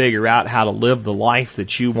trying to figure out how to live the life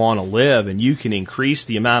that you want to live, and you can increase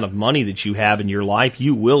the amount of money that you have in your life,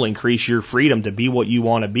 you will increase your freedom to be what you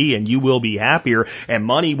want to be, and you will be happier, and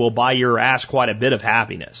money will buy your ass quite a bit of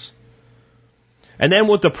happiness. And then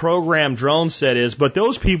what the program drone said is, but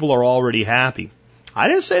those people are already happy. I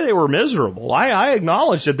didn't say they were miserable. I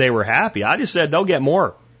acknowledged that they were happy. I just said they'll get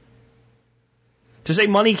more. To say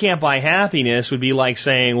money can't buy happiness would be like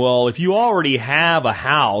saying, well, if you already have a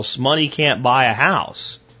house, money can't buy a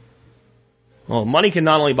house. Well, money can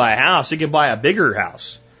not only buy a house, it can buy a bigger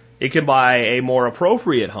house. It can buy a more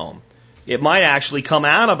appropriate home. It might actually come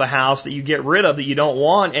out of a house that you get rid of that you don't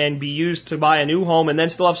want and be used to buy a new home and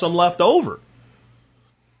then still have some left over.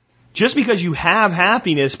 Just because you have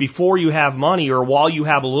happiness before you have money or while you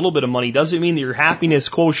have a little bit of money doesn't mean that your happiness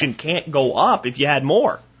quotient can't go up if you had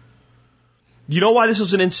more. You know why this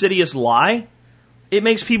is an insidious lie? It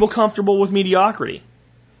makes people comfortable with mediocrity.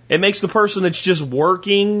 It makes the person that's just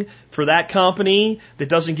working for that company that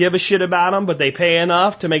doesn't give a shit about them, but they pay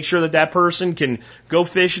enough to make sure that that person can go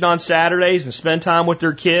fishing on Saturdays and spend time with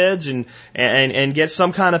their kids and get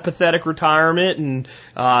some kind of pathetic retirement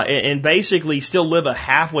and basically still live a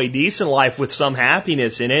halfway decent life with some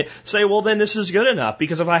happiness in it. Say, well, then this is good enough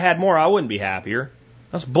because if I had more, I wouldn't be happier.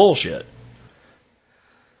 That's bullshit.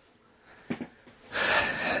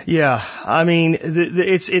 Yeah, I mean,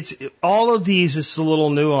 it's all of these. It's the little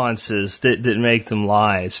nuances that make them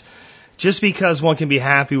lies. Just because one can be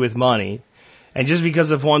happy with money, and just because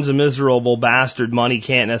if one's a miserable bastard, money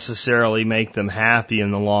can't necessarily make them happy in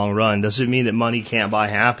the long run. Doesn't mean that money can't buy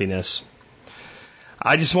happiness.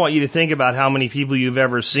 I just want you to think about how many people you've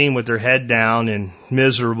ever seen with their head down and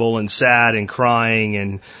miserable and sad and crying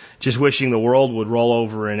and just wishing the world would roll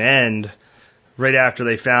over and end. Right after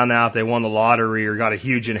they found out they won the lottery or got a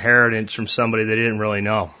huge inheritance from somebody they didn't really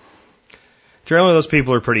know. Generally, those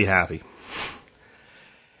people are pretty happy.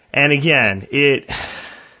 And again, it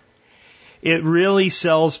really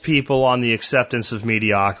sells people on the acceptance of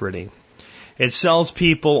mediocrity. It sells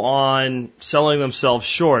people on selling themselves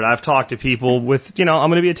short. I've talked to people with, I'm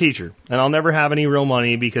going to be a teacher, and I'll never have any real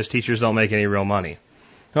money because teachers don't make any real money.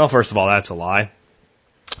 Well, first of all, that's a lie.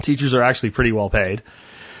 Teachers are actually pretty well paid.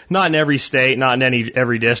 Not in every state, not in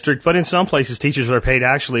every district, but in some places teachers are paid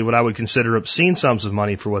actually what I would consider obscene sums of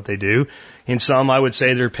money for what they do. In some, I would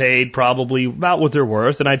say they're paid probably about what they're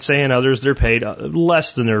worth, and I'd say in others they're paid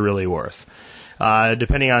less than they're really worth,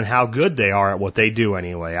 depending on how good they are at what they do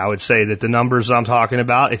anyway. I would say that the numbers I'm talking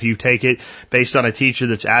about, if you take it based on a teacher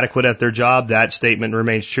that's adequate at their job, that statement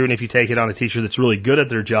remains true, and if you take it on a teacher that's really good at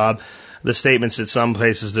their job, the statements that some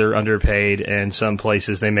places they're underpaid and some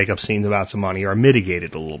places they make obscene amounts of money are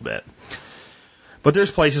mitigated a little bit. But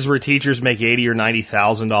there's places where teachers make $80,000 or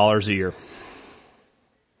 $90,000 a year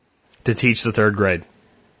to teach the third grade.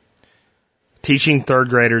 Teaching third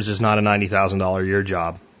graders is not a $90,000 a year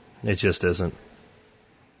job. It just isn't.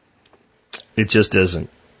 It just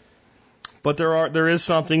isn't. But there is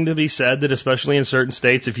something to be said that especially in certain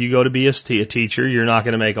states, if you go to be a teacher, you're not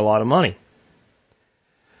going to make a lot of money.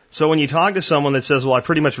 So when you talk to someone that says, well, I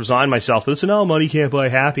pretty much resigned myself to this, and money can't buy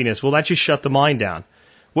happiness, well, that just shut the mind down.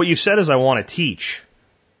 What you said is, I want to teach.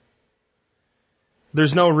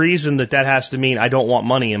 There's no reason that has to mean I don't want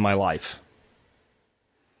money in my life.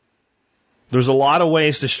 There's a lot of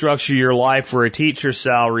ways to structure your life where a teacher's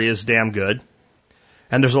salary is damn good.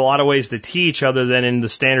 And there's a lot of ways to teach other than in the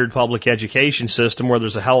standard public education system where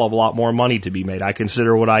there's a hell of a lot more money to be made. I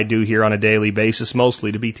consider what I do here on a daily basis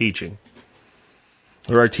mostly to be teaching.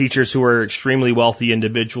 There are teachers who are extremely wealthy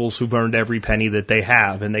individuals who've earned every penny that they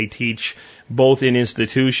have, and they teach both in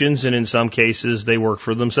institutions and in some cases they work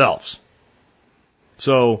for themselves.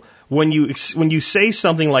 So when you say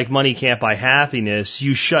something like money can't buy happiness,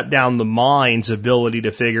 you shut down the mind's ability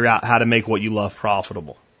to figure out how to make what you love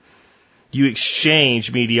profitable. You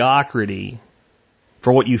exchange mediocrity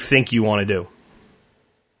for what you think you want to do.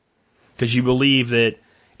 Because you believe that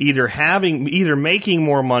either making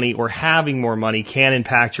more money or having more money can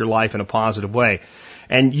impact your life in a positive way.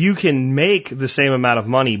 And you can make the same amount of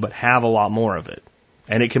money, but have a lot more of it.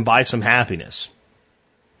 And it can buy some happiness.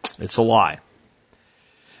 It's a lie.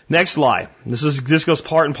 Next lie. This goes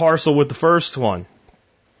part and parcel with the first one.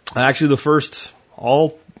 Actually, the first,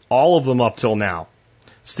 all of them up till now.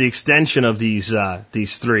 It's the extension of these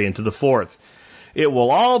three into the fourth. It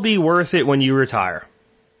will all be worth it when you retire.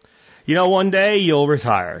 You know, one day you'll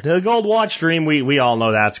retire. The gold watch dream, we all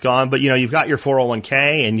know that's gone, but you know, you've got your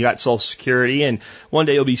 401k and you got Social Security, and one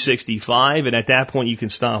day you'll be 65, and at that point you can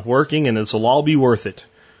stop working and this will all be worth it.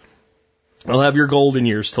 You'll have your golden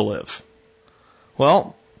years to live.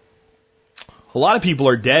 Well, a lot of people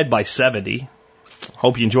are dead by 70.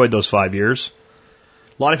 Hope you enjoyed those 5 years.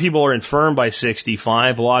 A lot of people are infirm by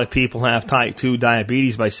 65. A lot of people have type 2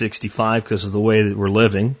 diabetes by 65 because of the way that we're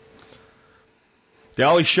living. They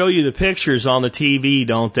always show you the pictures on the TV,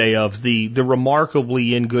 don't they, of the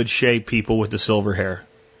remarkably in good shape people with the silver hair.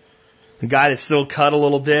 The guy that's still cut a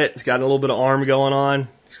little bit, he's got a little bit of arm going on,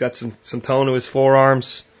 he's got some tone to his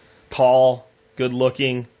forearms, tall, good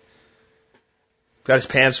looking, got his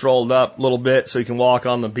pants rolled up a little bit so he can walk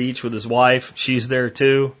on the beach with his wife. She's there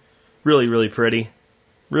too. Really, really pretty.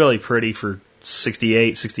 Really pretty for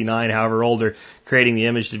 68, 69, however old they're creating the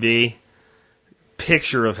image to be.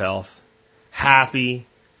 Picture of health. Happy,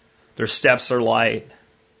 their steps are light,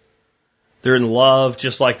 they're in love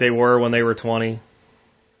just like they were when they were 20,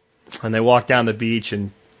 and they walk down the beach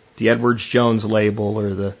and the Edwards Jones label or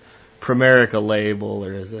the Primerica label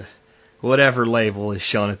or the whatever label is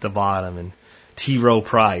shown at the bottom, and T. Rowe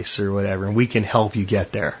Price or whatever, and we can help you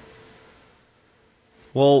get there.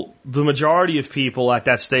 Well, the majority of people at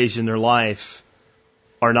that stage in their life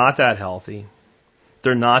are not that healthy,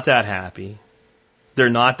 they're not that happy, they're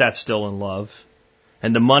not that still in love,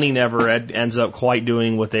 and the money never ends up quite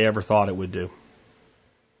doing what they ever thought it would do.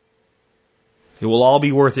 It will all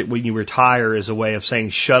be worth it when you retire as a way of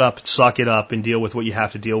saying, shut up, suck it up, and deal with what you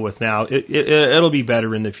have to deal with now. It'll be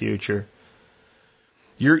better in the future.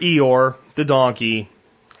 Your Eeyore, the donkey,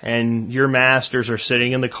 and your masters are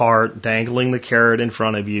sitting in the cart, dangling the carrot in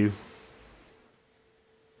front of you.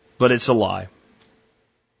 But it's a lie.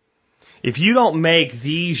 If you don't make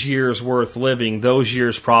these years worth living, those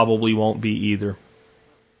years probably won't be either.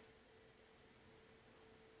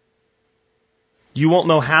 You won't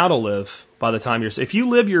know how to live by the time you're... If you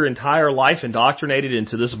live your entire life indoctrinated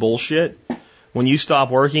into this bullshit, when you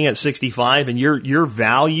stop working at 65 and your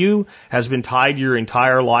value has been tied your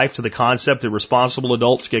entire life to the concept that responsible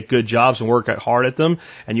adults get good jobs and work hard at them,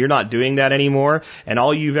 and you're not doing that anymore, and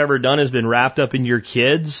all you've ever done has been wrapped up in your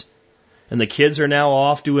kids, and the kids are now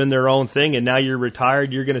off doing their own thing, and now you're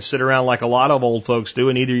retired, you're going to sit around like a lot of old folks do,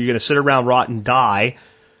 and either you're going to sit around, rot, and die,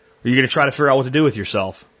 or you're going to try to figure out what to do with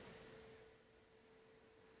yourself.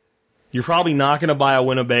 You're probably not going to buy a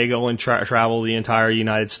Winnebago and travel the entire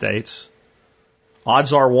United States.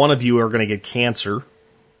 Odds are one of you are going to get cancer.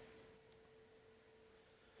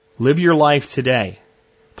 Live your life today.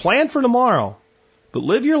 Plan for tomorrow, but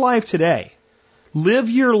live your life today. Live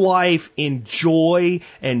your life in joy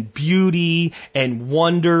and beauty and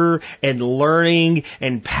wonder and learning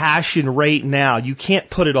and passion right now. You can't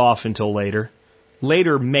put it off until later.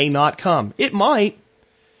 Later may not come. It might.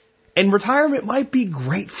 And retirement might be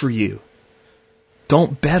great for you.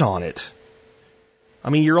 Don't bet on it. I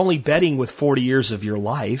mean, you're only betting with 40 years of your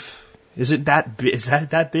life. Is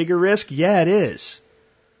that big a risk? Yeah, it is.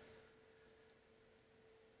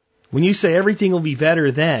 When you say everything will be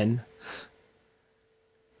better then,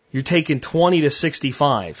 you're taking 20 to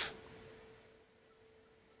 65.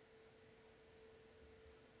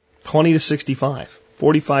 20 to 65.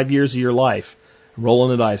 45 years of your life,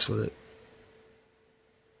 rolling the dice with it.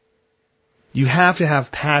 You have to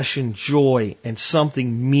have passion, joy, and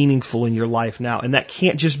something meaningful in your life now. And that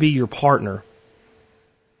can't just be your partner.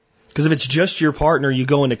 Because if it's just your partner, you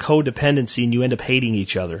go into codependency and you end up hating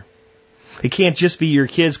each other. It can't just be your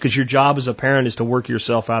kids because your job as a parent is to work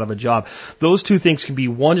yourself out of a job. Those two things can be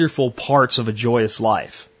wonderful parts of a joyous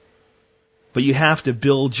life. But you have to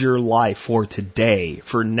build your life for today,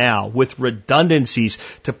 for now, with redundancies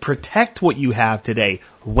to protect what you have today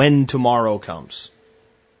when tomorrow comes.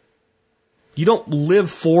 You don't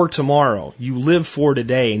live for tomorrow. You live for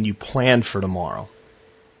today and you plan for tomorrow.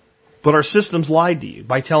 But our systems lied to you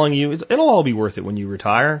by telling you it'll all be worth it when you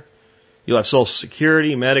retire. You'll have Social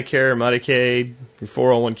Security, Medicare, Medicaid, your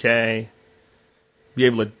 401k, be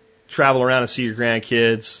able to travel around and see your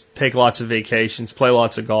grandkids, take lots of vacations, play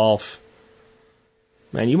lots of golf.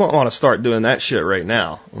 Man, you might want to start doing that shit right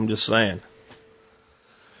now. I'm just saying.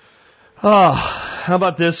 Oh, how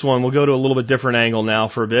about this one? We'll go to a little bit different angle now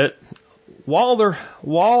for a bit.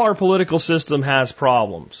 While our political system has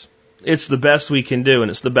problems, It's the best we can do, and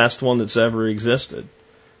it's the best one that's ever existed.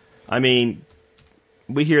 I mean,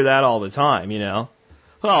 we hear that all the time, you know.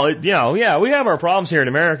 Well, yeah, we have our problems here in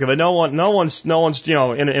America, but no one's, in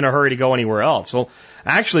a hurry to go anywhere else. Well,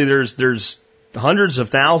 actually, there's hundreds of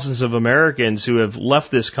thousands of Americans who have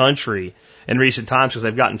left this country in recent times because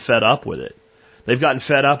they've gotten fed up with it. They've gotten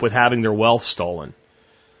fed up with having their wealth stolen.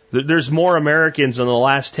 There's more Americans in the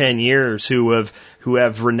last 10 years who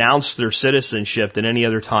have renounced their citizenship than any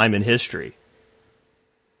other time in history.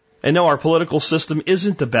 And no, our political system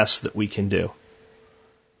isn't the best that we can do.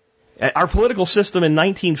 Our political system in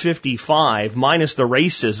 1955, minus the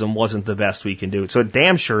racism, wasn't the best we can do. So it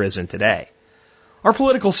damn sure isn't today. Our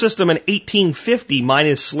political system in 1850,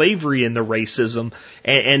 minus slavery and the racism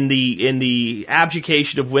and the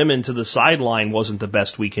abdication of women to the sideline, wasn't the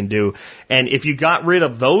best we can do. And if you got rid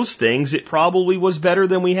of those things, it probably was better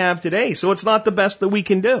than we have today. So it's not the best that we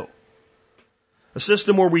can do. A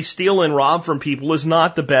system where we steal and rob from people is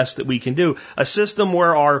not the best that we can do. A system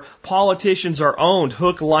where our politicians are owned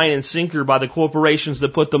hook, line, and sinker by the corporations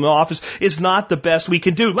that put them in office is not the best we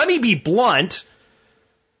can do. Let me be blunt.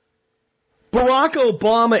 Barack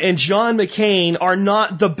Obama and John McCain are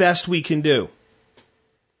not the best we can do.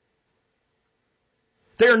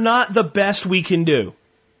 They're not the best we can do.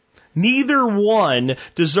 Neither one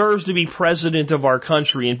deserves to be president of our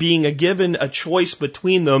country, and being given a choice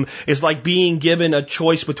between them is like being given a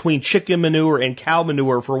choice between chicken manure and cow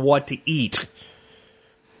manure for what to eat.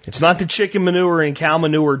 It's not that chicken manure and cow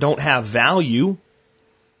manure don't have value.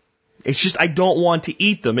 It's just I don't want to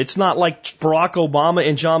eat them. It's not like Barack Obama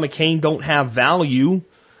and John McCain don't have value.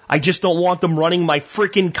 I just don't want them running my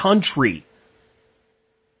frickin' country.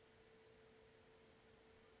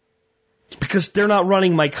 Because they're not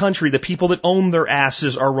running my country. The people that own their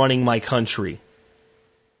asses are running my country.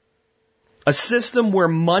 A system where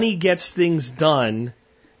money gets things done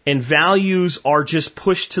and values are just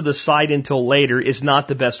pushed to the side until later is not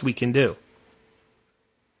the best we can do.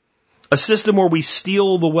 A system where we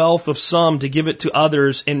steal the wealth of some to give it to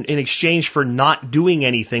others in exchange for not doing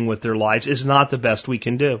anything with their lives is not the best we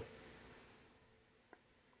can do.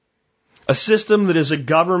 A system that is a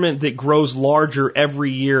government that grows larger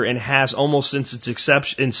every year and has almost since its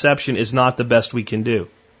inception is not the best we can do.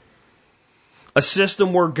 A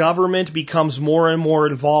system where government becomes more and more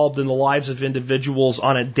involved in the lives of individuals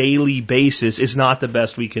on a daily basis is not the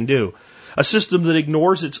best we can do. A system that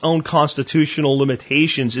ignores its own constitutional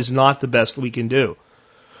limitations is not the best we can do.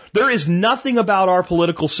 There is nothing about our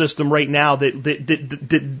political system right now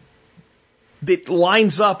that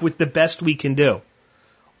lines up with the best we can do.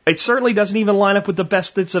 It certainly doesn't even line up with the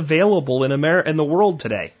best that's available in the world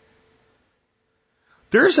today.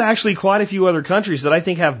 There's actually quite a few other countries that I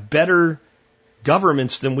think have better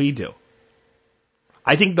governments than we do.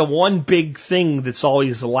 I think the one big thing that's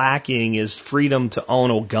always lacking is freedom to own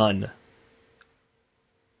a gun.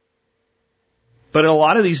 But in a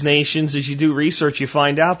lot of these nations, as you do research, you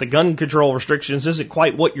find out the gun control restrictions isn't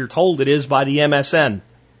quite what you're told it is by the MSN.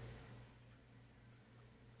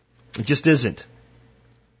 It just isn't.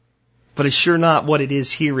 But it's sure not what it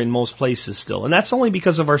is here in most places still. And that's only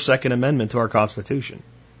because of our Second Amendment to our Constitution.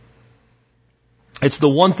 It's the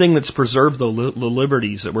one thing that's preserved the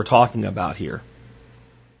liberties that we're talking about here.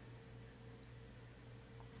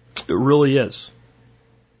 It really is.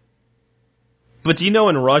 But do you know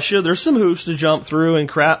in Russia, there's some hoops to jump through and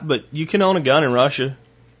crap, but you can own a gun in Russia.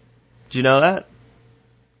 Do you know that?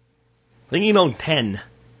 I think you can own 10.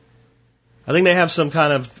 I think they have some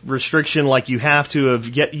kind of restriction, like you have to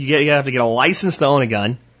get a license to own a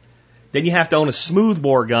gun. Then you have to own a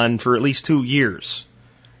smoothbore gun for at least 2 years.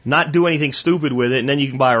 Not do anything stupid with it, and then you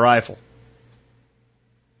can buy a rifle.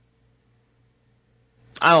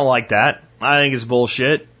 I don't like that. I think it's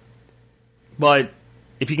bullshit. But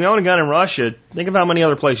if you can own a gun in Russia, think of how many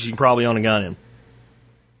other places you can probably own a gun in.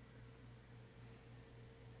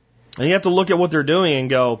 And you have to look at what they're doing and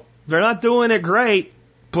go, they're not doing it great,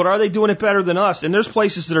 but are they doing it better than us? And there's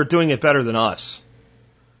places that are doing it better than us.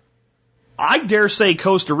 I dare say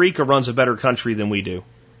Costa Rica runs a better country than we do.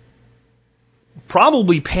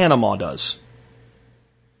 Probably Panama does.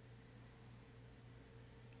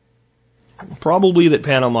 Probably that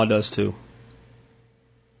Panama does too.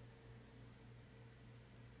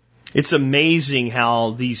 It's amazing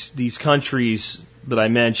how these countries that I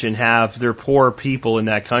mentioned have their poor people in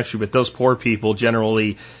that country, but those poor people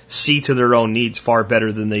generally see to their own needs far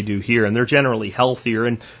better than they do here, and they're generally healthier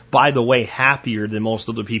and, by the way, happier than most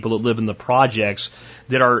of the people that live in the projects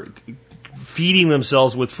that are feeding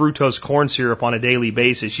themselves with fructose corn syrup on a daily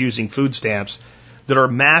basis using food stamps that are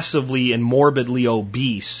massively and morbidly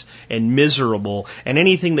obese and miserable, and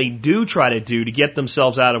anything they do try to do to get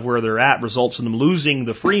themselves out of where they're at results in them losing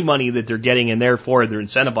the free money that they're getting, and therefore they're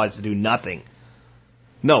incentivized to do nothing.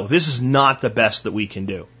 No, this is not the best that we can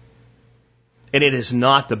do. And it is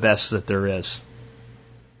not the best that there is.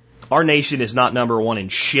 Our nation is not number one in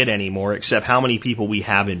shit anymore, except how many people we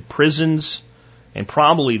have in prisons and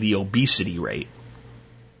probably the obesity rate.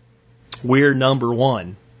 We're number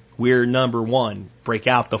one. We're number one. Break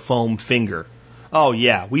out the foam finger. Oh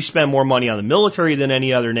yeah, we spend more money on the military than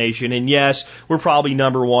any other nation, and yes, we're probably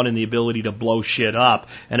number one in the ability to blow shit up.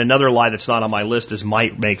 And another lie that's not on my list is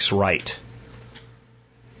might makes right.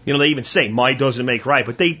 You know, they even say might doesn't make right,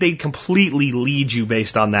 but they completely lead you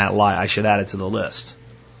based on that lie. I should add it to the list.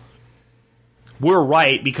 We're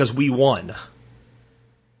right because we won.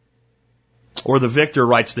 Or the victor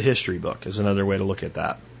writes the history book is another way to look at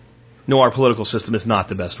that. No, our political system is not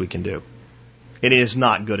the best we can do. It is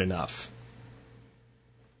not good enough.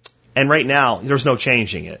 And right now, there's no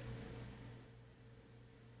changing it.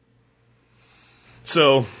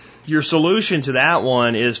 So, your solution to that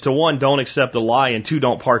one is to, one, don't accept the lie, and two,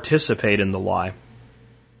 don't participate in the lie.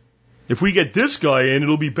 If we get this guy in,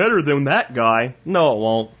 it'll be better than that guy. No, it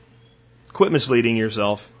won't. Quit misleading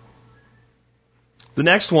yourself. The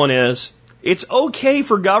next one is, it's okay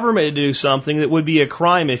for government to do something that would be a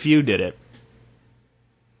crime if you did it.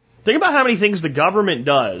 Think about how many things the government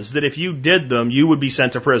does that if you did them, you would be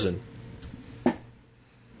sent to prison.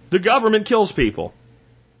 The government kills people.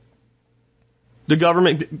 The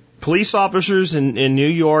government, police officers in New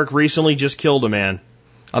York recently just killed a man.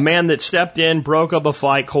 A man that stepped in, broke up a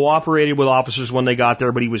fight, cooperated with officers when they got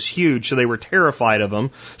there, but he was huge, so they were terrified of him.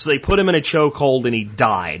 So they put him in a chokehold and he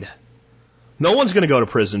died. No one's going to go to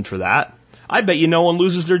prison for that. I bet you no one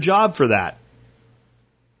loses their job for that.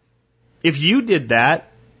 If you did that,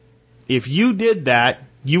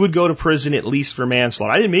 you would go to prison at least for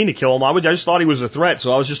manslaughter. I didn't mean to kill him. I just thought he was a threat,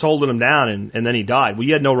 so I was just holding him down, and then he died. Well,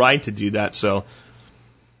 you had no right to do that, so.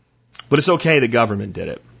 But it's okay the government did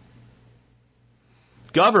it.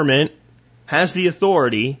 Government has the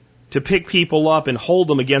authority to pick people up and hold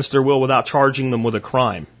them against their will without charging them with a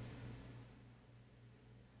crime.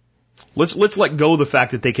 Let's let go of the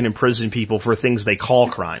fact that they can imprison people for things they call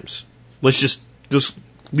crimes. Let's just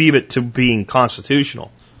leave it to being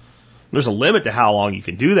constitutional. There's a limit to how long you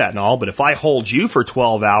can do that and all, but if I hold you for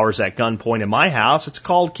 12 hours at gunpoint in my house, it's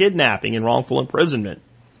called kidnapping and wrongful imprisonment.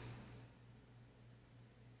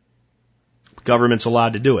 Government's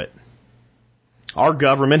allowed to do it. Our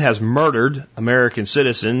government has murdered American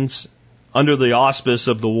citizens under the auspice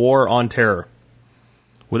of the war on terror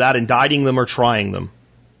without indicting them or trying them.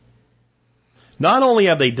 Not only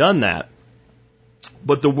have they done that,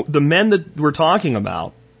 but the men that we're talking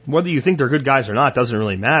about, whether you think they're good guys or not, doesn't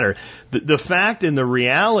really matter. The fact and the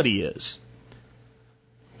reality is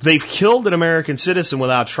they've killed an American citizen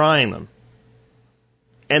without trying them.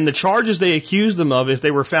 And the charges they accused them of, if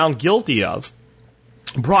they were found guilty of,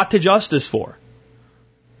 brought to justice for,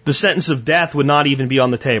 the sentence of death would not even be on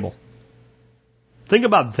the table. Think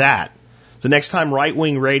about that. The next time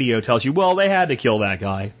right-wing radio tells you, well, they had to kill that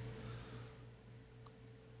guy.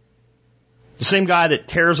 The same guy that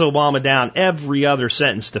tears Obama down, every other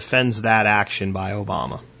sentence defends that action by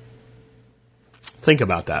Obama. Think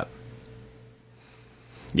about that.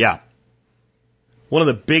 Yeah. One of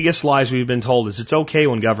the biggest lies we've been told is it's okay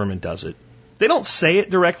when government does it. They don't say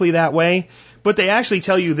it directly that way, but they actually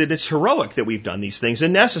tell you that it's heroic that we've done these things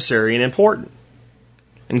and necessary and important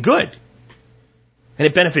and good. And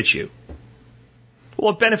it benefits you.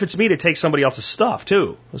 Well, it benefits me to take somebody else's stuff,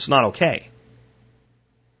 too. It's not okay.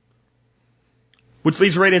 Which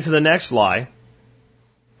leads right into the next lie,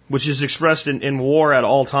 which is expressed in war at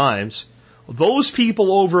all times. Those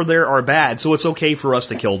people over there are bad, so it's okay for us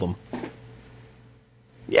to kill them.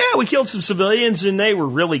 Yeah, we killed some civilians and they were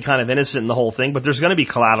really kind of innocent in the whole thing, but there's going to be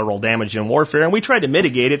collateral damage in warfare, and we tried to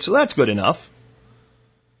mitigate it, so that's good enough.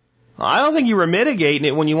 I don't think you were mitigating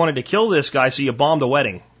it when you wanted to kill this guy, so you bombed a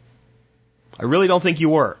wedding. I really don't think you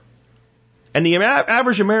were. And the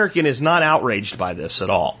average American is not outraged by this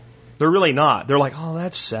at all. They're really not. They're like, oh,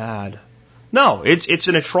 that's sad. No, it's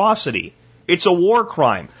an atrocity. It's a war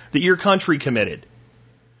crime that your country committed.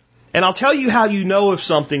 And I'll tell you how you know if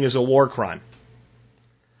something is a war crime.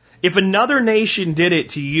 If another nation did it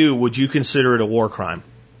to you, would you consider it a war crime?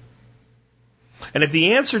 And if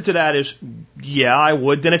the answer to that is, yeah, I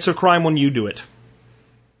would, then it's a crime when you do it.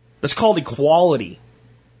 That's called equality.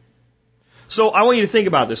 So I want you to think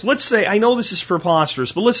about this. Let's say, I know this is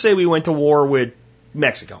preposterous, but let's say we went to war with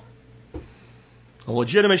Mexico. A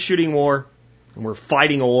legitimate shooting war, and we're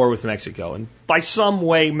fighting a war with Mexico. And by some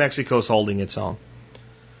way, Mexico's holding its own.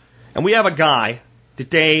 and we have a guy that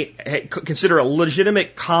they consider a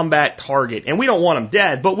legitimate combat target, and we don't want him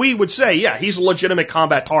dead, but we would say, yeah, he's a legitimate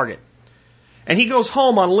combat target. And he goes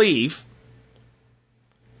home on leave,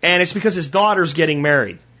 and it's because his daughter's getting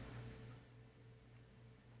married.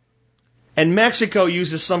 And Mexico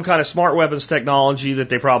uses some kind of smart weapons technology that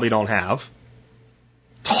they probably don't have,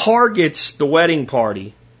 targets the wedding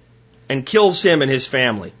party, and kills him and his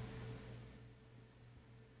family.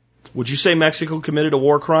 Would you say Mexico committed a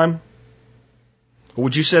war crime? Or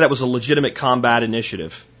would you say that was a legitimate combat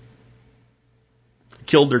initiative?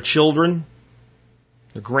 Killed their children,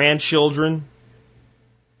 their grandchildren,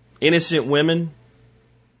 innocent women,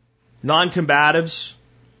 non-combatives,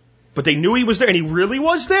 but they knew he was there, and he really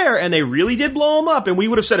was there, and they really did blow him up, and we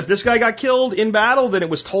would have said if this guy got killed in battle, then it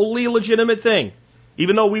was totally a legitimate thing.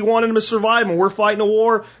 Even though we wanted him to survive and we're fighting a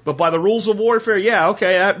war, but by the rules of warfare, yeah,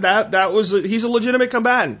 okay, he's a legitimate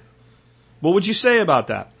combatant. What would you say about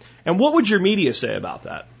that? And what would your media say about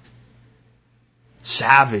that?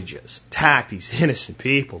 Savages attacked these innocent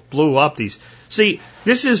people, blew up these. See,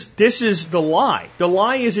 this is the lie. The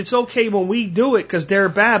lie is it's okay when we do it because they're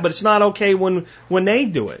bad, but it's not okay when they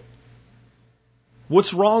do it.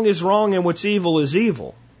 What's wrong is wrong, and what's evil is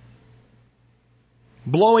evil.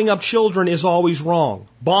 Blowing up children is always wrong.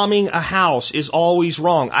 Bombing a house is always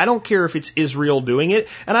wrong. I don't care if it's Israel doing it,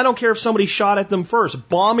 and I don't care if somebody shot at them first.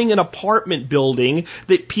 Bombing an apartment building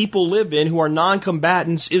that people live in who are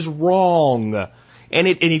non-combatants is wrong. And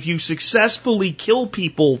if you successfully kill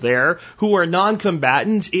people there who are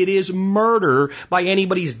non-combatants, it is murder by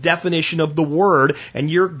anybody's definition of the word, and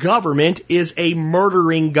your government is a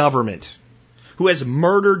murdering government who has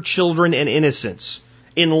murdered children and innocents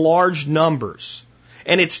in large numbers.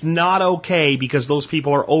 And it's not okay because those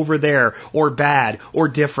people are over there or bad or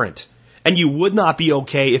different. And you would not be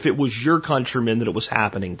okay if it was your countrymen that it was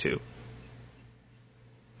happening to.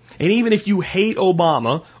 And even if you hate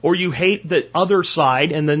Obama or you hate the other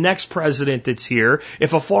side and the next president that's here,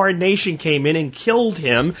 if a foreign nation came in and killed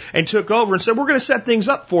him and took over and said, we're going to set things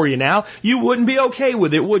up for you now, you wouldn't be okay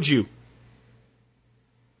with it, would you?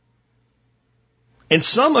 And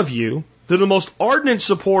some of you, that the most ardent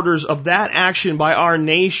supporters of that action by our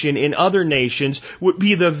nation in other nations would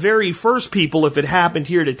be the very first people, if it happened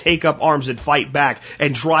here, to take up arms and fight back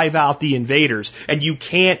and drive out the invaders. And you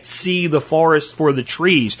can't see the forest for the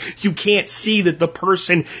trees. You can't see that the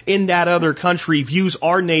person in that other country views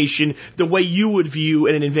our nation the way you would view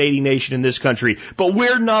an invading nation in this country. But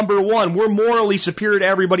we're number one. We're morally superior to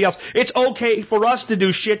everybody else. It's okay for us to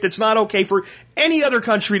do shit that's not okay for any other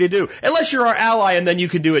country to do. Unless you're our ally, and then you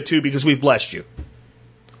can do it too because we've blessed you.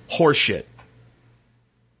 Horseshit.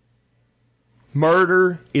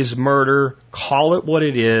 Murder is murder. Call it what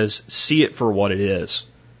it is. See it for what it is.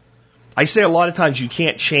 I say a lot of times you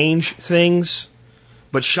can't change things,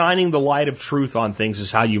 but shining the light of truth on things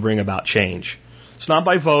is how you bring about change. It's not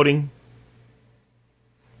by voting.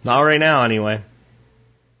 Not right now, anyway.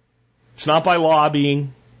 It's not by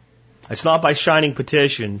lobbying. It's not by signing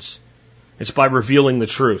petitions. It's by revealing the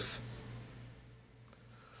truth.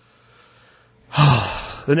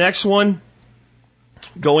 The next one,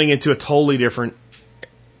 going into a totally different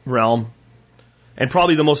realm, and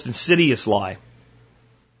probably the most insidious lie.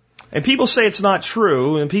 And people say it's not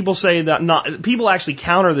true, and people say that not. People actually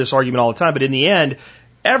counter this argument all the time, but in the end,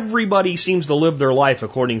 everybody seems to live their life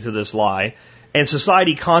according to this lie, and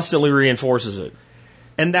society constantly reinforces it.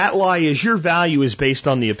 And that lie is your value is based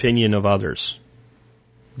on the opinion of others.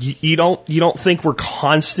 You don't think we're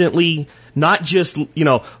constantly not just,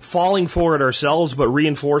 falling for it ourselves, but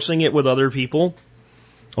reinforcing it with other people?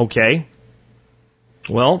 Okay.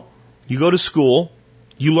 Well, you go to school,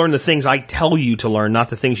 you learn the things I tell you to learn, not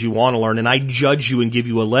the things you want to learn, and I judge you and give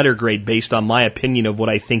you a letter grade based on my opinion of what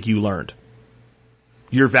I think you learned.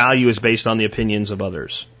 Your value is based on the opinions of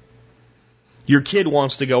others. Your kid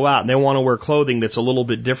wants to go out and they want to wear clothing that's a little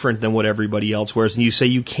bit different than what everybody else wears, and you say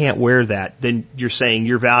you can't wear that, then you're saying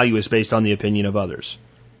your value is based on the opinion of others.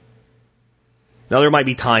 Now, there might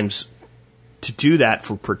be times to do that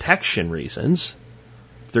for protection reasons.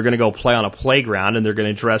 If they're going to go play on a playground and they're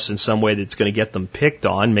going to dress in some way that's going to get them picked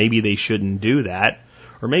on, maybe they shouldn't do that.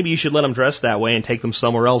 Or maybe you should let them dress that way and take them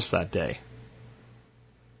somewhere else that day.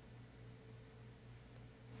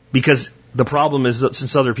 Because the problem is that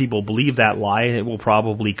since other people believe that lie, it will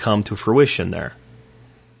probably come to fruition there.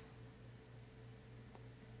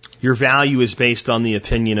 Your value is based on the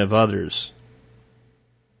opinion of others.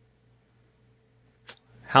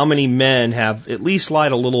 How many men have at least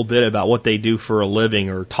lied a little bit about what they do for a living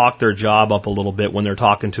or talked their job up a little bit when they're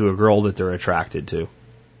talking to a girl that they're attracted to?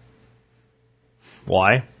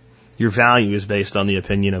 Why? Your value is based on the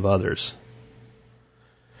opinion of others.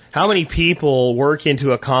 How many people work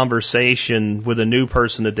into a conversation with a new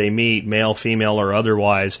person that they meet, male, female, or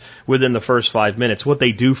otherwise, within the first 5 minutes, what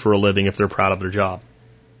they do for a living if they're proud of their job?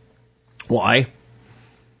 Why?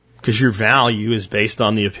 Because your value is based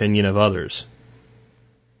on the opinion of others.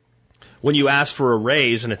 When you ask for a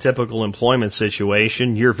raise in a typical employment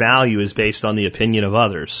situation, your value is based on the opinion of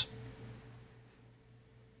others.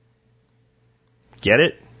 Get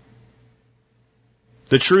it?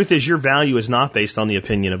 The truth is your value is not based on the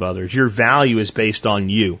opinion of others. Your value is based on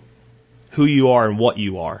you, who you are and what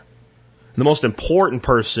you are. The most important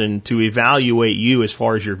person to evaluate you as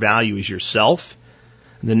far as your value is yourself.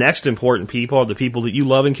 The next important people are the people that you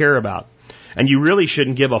love and care about. And you really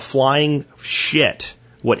shouldn't give a flying shit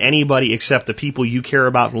what anybody except the people you care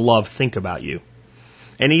about and love think about you.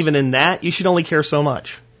 And even in that, you should only care so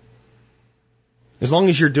much. As long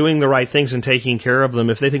as you're doing the right things and taking care of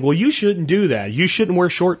them, if they think, well, you shouldn't do that, you shouldn't wear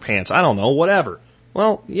short pants, I don't know, whatever.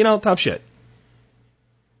 Well, tough shit.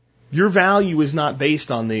 Your value is not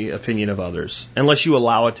based on the opinion of others, unless you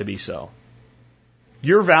allow it to be so.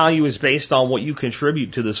 Your value is based on what you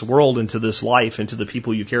contribute to this world and to this life and to the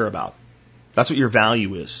people you care about. That's what your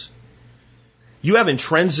value is. You have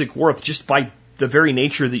intrinsic worth just by the very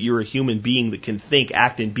nature that you're a human being that can think,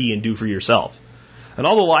 act, and be and do for yourself. And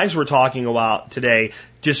all the lies we're talking about today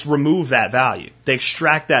just remove that value. They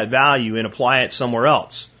extract that value and apply it somewhere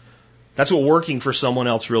else. That's what working for someone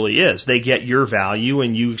else really is. They get your value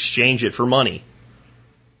and you exchange it for money.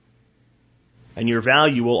 And your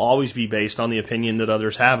value will always be based on the opinion that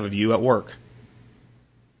others have of you at work.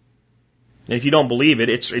 And if you don't believe it,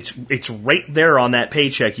 it's right there on that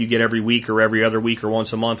paycheck you get every week or every other week or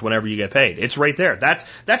once a month whenever you get paid. It's right there.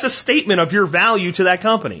 That's a statement of your value to that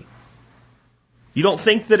company. You don't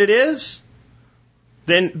think that it is?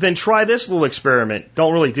 Then try this little experiment.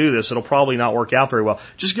 Don't really do this. It'll probably not work out very well.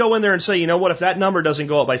 Just go in there and say, you know what, if that number doesn't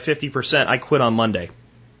go up by 50%, I quit on Monday.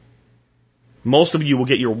 Most of you will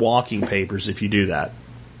get your walking papers if you do that.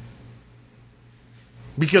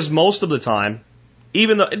 Because most of the time,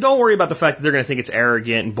 don't worry about the fact that they're going to think it's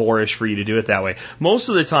arrogant and boorish for you to do it that way. Most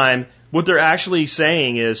of the time, what they're actually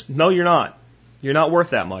saying is, no, you're not. You're not worth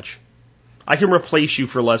that much. I can replace you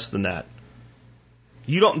for less than that.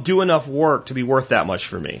 You don't do enough work to be worth that much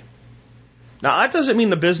for me. Now, that doesn't mean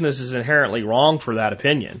the business is inherently wrong for that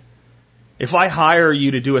opinion. If I hire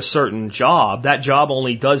you to do a certain job, that job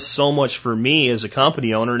only does so much for me as a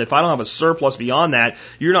company owner, and if I don't have a surplus beyond that,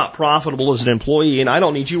 you're not profitable as an employee, and I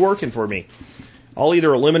don't need you working for me. I'll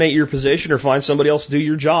either eliminate your position or find somebody else to do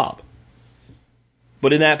your job.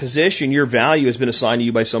 But in that position, your value has been assigned to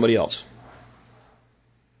you by somebody else.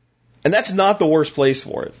 And that's not the worst place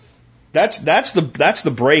for it. That's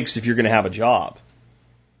the breaks if you're going to have a job.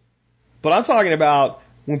 But I'm talking about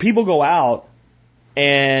when people go out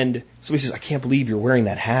and somebody says, I can't believe you're wearing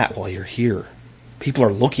that hat while you're here. People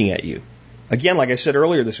are looking at you. Again, like I said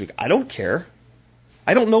earlier this week, I don't care.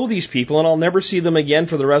 I don't know these people and I'll never see them again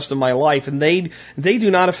for the rest of my life, and they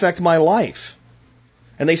do not affect my life.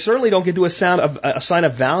 And they certainly don't get to assign a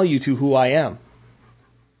value to who I am.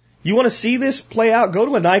 You want to see this play out? Go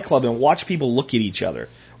to a nightclub and watch people look at each other.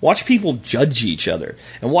 Watch people judge each other.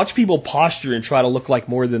 And watch people posture and try to look like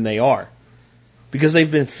more than they are. Because they've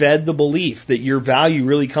been fed the belief that your value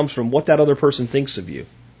really comes from what that other person thinks of you.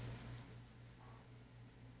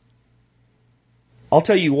 I'll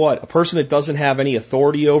tell you what, a person that doesn't have any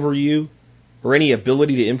authority over you or any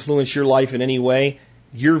ability to influence your life in any way,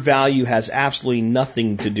 your value has absolutely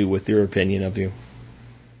nothing to do with their opinion of you.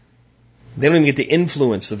 They don't even get to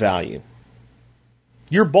influence the value.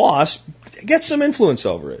 Your boss gets some influence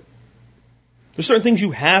over it. There's certain things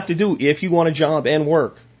you have to do if you want a job and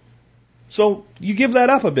work. So you give that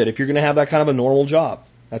up a bit if you're going to have that kind of a normal job.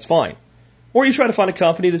 That's fine. Or you try to find a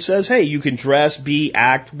company that says, hey, you can dress, be,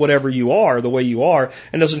 act, whatever you are, the way you are,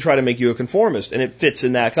 and doesn't try to make you a conformist, and it fits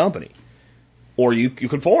in that company. Or you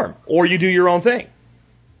conform. Or you do your own thing.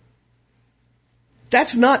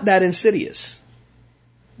 That's not that insidious.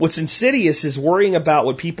 What's insidious is worrying about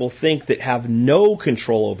what people think that have no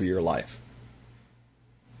control over your life.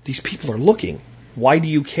 These people are looking. Why do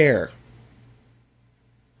you care?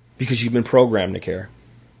 Because you've been programmed to care.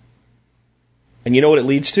 And you know what it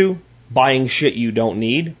leads to? Buying shit you don't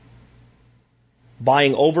need.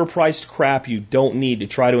 Buying overpriced crap you don't need to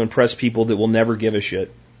try to impress people that will never give a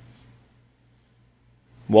shit.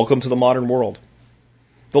 Welcome to the modern world.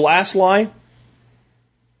 The last lie,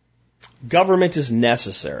 government is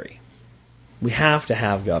necessary. We have to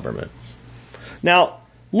have government. Now,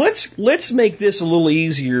 let's make this a little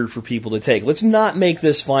easier for people to take. Let's not make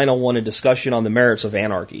this final one a discussion on the merits of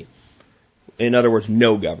anarchy. In other words,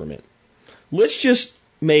 no government. Let's just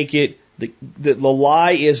make it The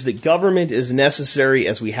lie is that government is necessary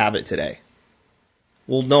as we have it today.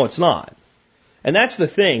 Well, no, it's not. And that's the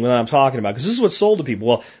thing that I'm talking about, because this is what's sold to people.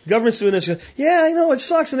 Well, the government's doing this. Yeah, I know it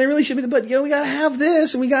sucks, and they really should be, but we gotta have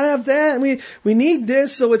this, and we gotta have that, and we need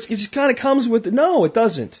this, so it just kind of comes with it. No, it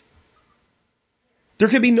doesn't. There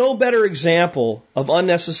could be no better example of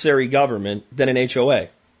unnecessary government than an HOA.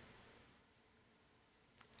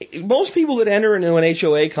 Most people that enter into an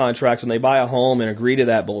HOA contract when they buy a home and agree to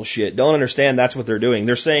that bullshit don't understand that's what they're doing.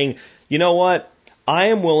 They're saying, you know what? I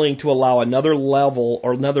am willing to allow another level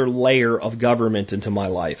or another layer of government into my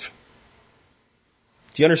life.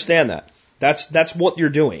 Do you understand that? That's what you're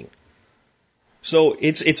doing. So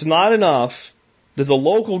it's not enough that the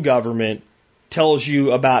local government tells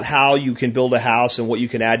you about how you can build a house and what you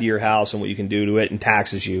can add to your house and what you can do to it and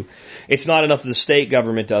taxes you. It's not enough that the state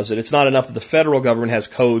government does it. It's not enough that the federal government has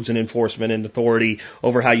codes and enforcement and authority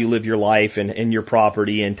over how you live your life and your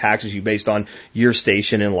property and taxes you based on your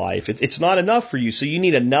station in life. It's not enough for you. So you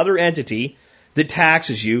need another entity that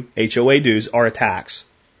taxes you. HOA dues are a tax.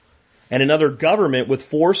 And another government with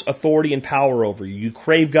force, authority, and power over you. You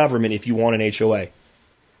crave government if you want an HOA.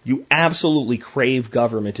 You absolutely crave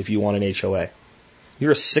government if you want an HOA.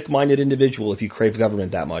 You're a sick-minded individual if you crave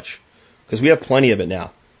government that much. Because we have plenty of it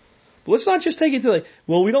now. But let's not just take it to like,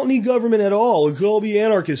 well, we don't need government at all. It could all be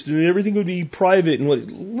anarchist and everything would be private.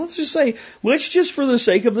 And let's just say, let's just for the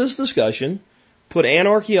sake of this discussion, put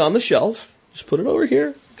anarchy on the shelf. Just put it over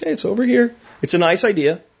here. Okay, it's over here. It's a nice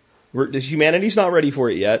idea. Humanity's not ready for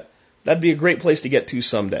it yet. That'd be a great place to get to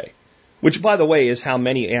someday. Which, by the way, is how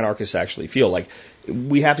many anarchists actually feel. Like,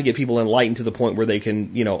 we have to get people enlightened to the point where they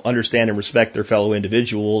can, understand and respect their fellow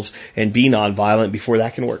individuals and be nonviolent before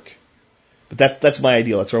that can work. But that's my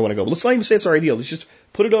ideal. That's where I want to go. But let's not even say it's our ideal. Let's just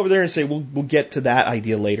put it over there and say we'll get to that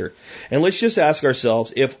idea later. And let's just ask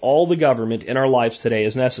ourselves if all the government in our lives today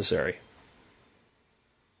is necessary.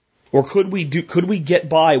 Or could we get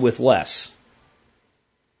by with less?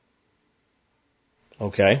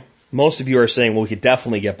 Okay. Most of you are saying, well, we could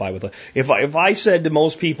definitely get by with it. If I said to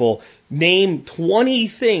most people, name 20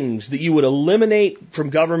 things that you would eliminate from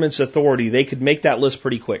government's authority, they could make that list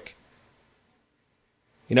pretty quick.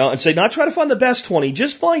 And say, not try to find the best 20,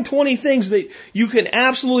 just find 20 things that you can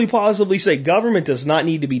absolutely positively say, government does not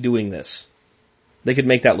need to be doing this. They could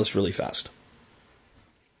make that list really fast.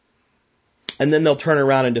 And then they'll turn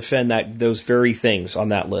around and defend those very things on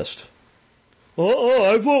that list.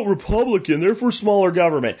 I vote Republican. They're for smaller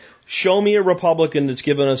government. Show me a Republican that's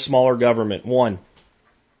given us smaller government. One.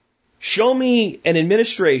 Show me an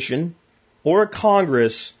administration or a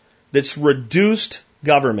Congress that's reduced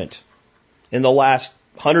government in the last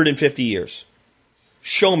 150 years.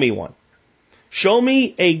 Show me one. Show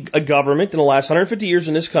me a government in the last 150 years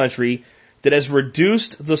in this country that has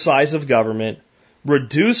reduced the size of government,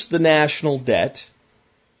 reduced the national debt,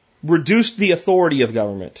 reduced the authority of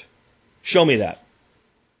government. Show me that.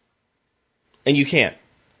 And you can't.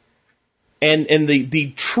 And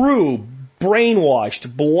the true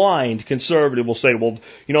brainwashed, blind conservative will say, well,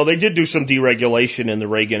 they did do some deregulation in the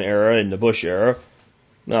Reagan era and the Bush era.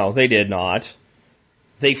 No, they did not.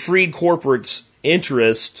 They freed corporates'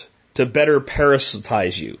 interest to better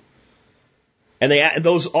parasitize you. And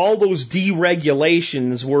all those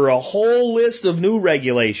deregulations were a whole list of new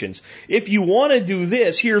regulations. If you want to do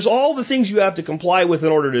this, here's all the things you have to comply with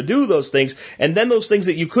in order to do those things, and then those things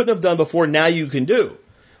that you couldn't have done before, now you can do.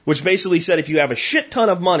 Which basically said if you have a shit ton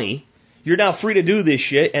of money, you're now free to do this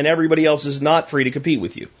shit, and everybody else is not free to compete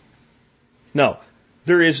with you. No.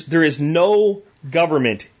 There is no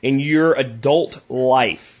government in your adult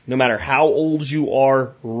life, no matter how old you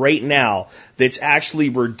are right now, that's actually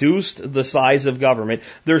reduced the size of government.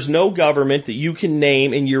 There's no government that you can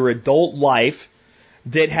name in your adult life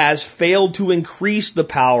that has failed to increase the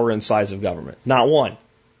power and size of government. Not one.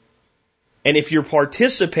 And if you're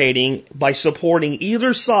participating by supporting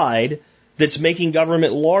either side that's making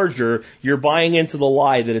government larger, you're buying into the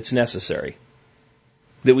lie that it's necessary,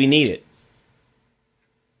 that we need it.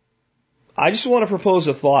 I just want to propose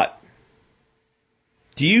a thought.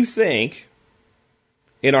 Do you think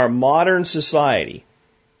in our modern society,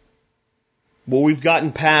 well, we've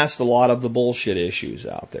gotten past a lot of the bullshit issues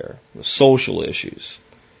out there, the social issues.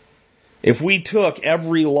 If we took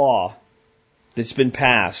every law that's been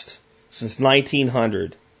passed since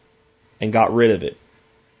 1900 and got rid of it,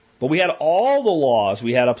 but we had all the laws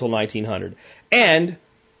we had up till 1900, and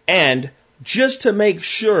just to make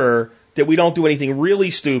sure that we don't do anything really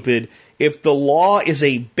stupid, if the law is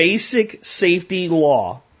a basic safety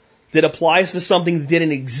law that applies to something that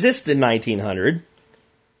didn't exist in 1900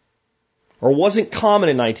 or wasn't common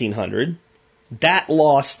in 1900, that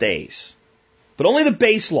law stays. But only the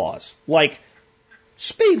base laws, like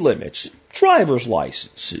speed limits, driver's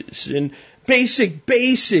licenses, and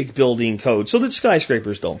basic building code so that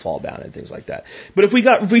skyscrapers don't fall down and things like that. But if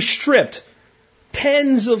we stripped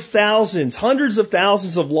tens of thousands, hundreds of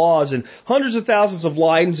thousands of laws and hundreds of thousands of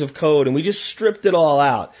lines of code, and we just stripped it all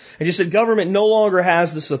out and just said government no longer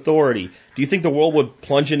has this authority, do you think the world would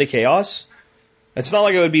plunge into chaos? It's not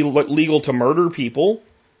like it would be legal to murder people.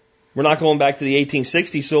 We're not going back to the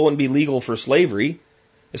 1860s, so it wouldn't be legal for slavery.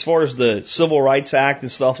 As far as the Civil Rights Act and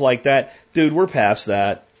stuff like that, dude, we're past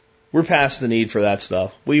that. We're past the need for that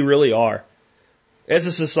stuff. We really are. As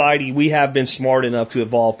a society, we have been smart enough to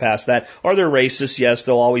evolve past that. Are there racists? Yes,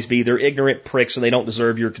 they'll always be. They're ignorant pricks and they don't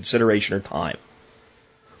deserve your consideration or time.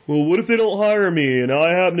 Well, what if they don't hire me and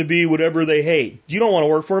I happen to be whatever they hate? You don't want to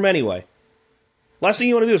work for them anyway. Last thing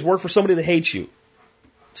you want to do is work for somebody that hates you.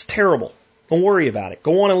 It's terrible. Don't worry about it.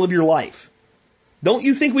 Go on and live your life. Don't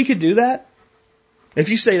you think we could do that? If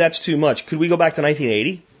you say that's too much, could we go back to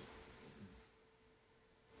 1980?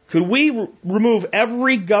 Could we remove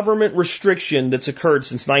every government restriction that's occurred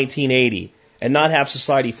since 1980 and not have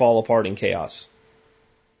society fall apart in chaos?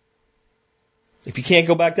 If you can't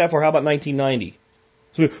go back that far, how about 1990?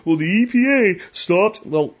 Well, the EPA stopped.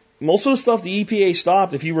 Well, most of the stuff the EPA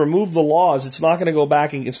stopped, if you remove the laws, it's not going to go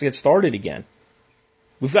back and get started again.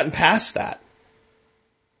 We've gotten past that.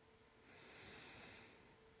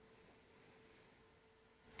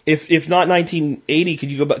 If not 1980,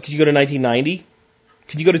 could you go to 1990?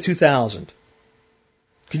 Could you go to 2000?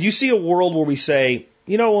 Could you see a world where we say,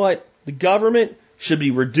 you know what, the government should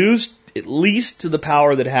be reduced at least to the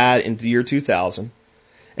power that it had in the year 2000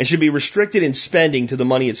 and should be restricted in spending to the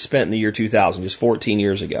money it spent in the year 2000, just 14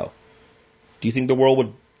 years ago? Do you think the world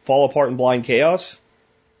would fall apart in blind chaos?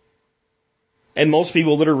 And most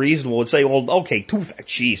people that are reasonable would say, well, okay,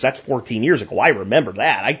 geez, that's 14 years ago. I remember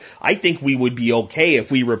that. I think we would be okay if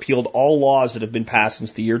we repealed all laws that have been passed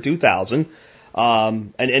since the year 2000.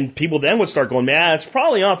 And people then would start going, man, it's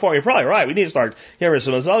probably not far. You're probably right. We need to start hearing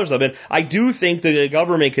some of this other stuff. And I do think that the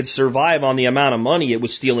government could survive on the amount of money it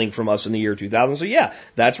was stealing from us in the year 2000. So yeah,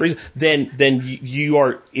 that's reason. Then you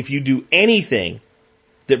are, if you do anything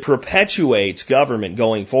that perpetuates government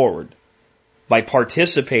going forward, by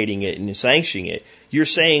participating in it and sanctioning it, you're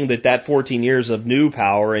saying that 14 years of new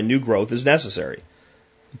power and new growth is necessary.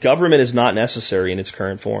 Government is not necessary in its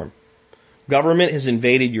current form. Government has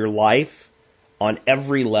invaded your life on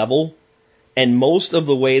every level, and most of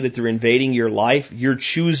the way that they're invading your life, you're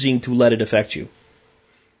choosing to let it affect you.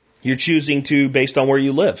 You're choosing to based on where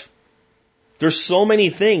you live. There's so many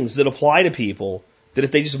things that apply to people that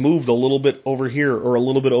if they just moved a little bit over here or a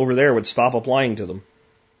little bit over there would stop applying to them.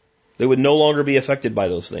 They would no longer be affected by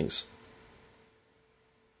those things.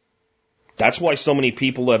 That's why so many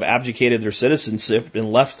people have abdicated their citizenship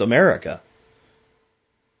and left America.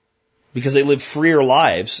 Because they live freer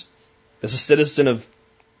lives as a citizen of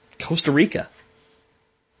Costa Rica.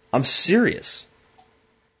 I'm serious.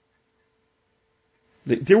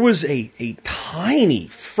 There was a tiny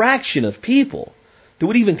fraction of people that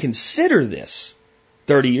would even consider this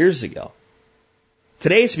 30 years ago.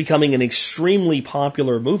 Today it's becoming an extremely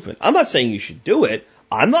popular movement. I'm not saying you should do it.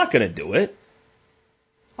 I'm not going to do it.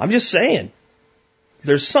 I'm just saying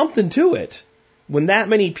there's something to it. When that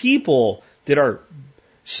many people that are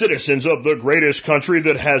citizens of the greatest country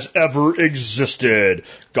that has ever existed,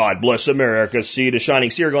 God bless America, see the shining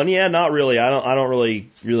sea, are going, yeah, not really. I don't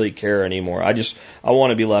really care anymore. I want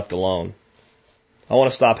to be left alone. I want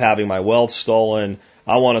to stop having my wealth stolen.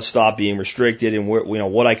 I want to stop being restricted in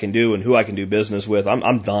what I can do and who I can do business with.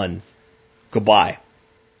 I'm done. Goodbye.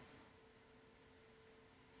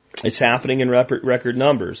 It's happening in record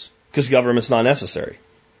numbers because government's not necessary.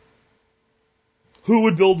 Who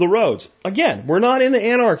would build the roads? Again, we're not in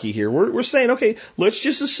anarchy here. We're saying, okay, let's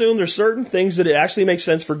just assume there's certain things that it actually makes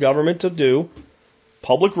sense for government to do.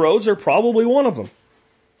 Public roads are probably one of them.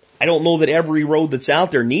 I don't know that every road that's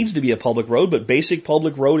out there needs to be a public road, but basic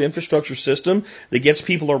public road infrastructure system that gets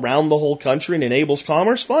people around the whole country and enables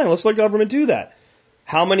commerce, fine, let's let government do that.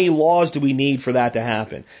 How many laws do we need for that to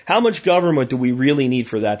happen? How much government do we really need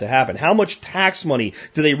for that to happen? How much tax money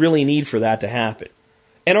do they really need for that to happen?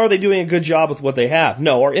 And are they doing a good job with what they have?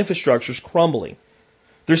 No, our infrastructure's crumbling.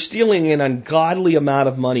 They're stealing an ungodly amount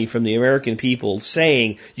of money from the American people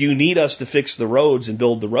saying you need us to fix the roads and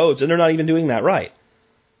build the roads, and they're not even doing that right.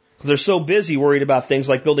 They're so busy worried about things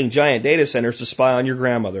like building giant data centers to spy on your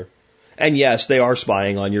grandmother. And yes, they are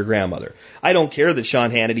spying on your grandmother. I don't care that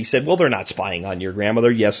Sean Hannity said, well, they're not spying on your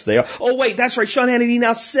grandmother. Yes, they are. Oh, wait, that's right. Sean Hannity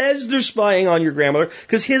now says they're spying on your grandmother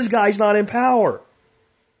because his guy's not in power.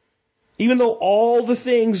 Even though all the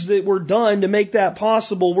things that were done to make that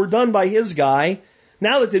possible were done by his guy,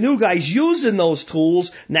 now that the new guy's using those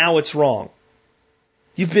tools, now it's wrong.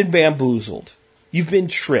 You've been bamboozled. You've been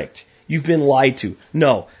tricked. You've been lied to.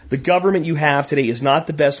 No, the government you have today is not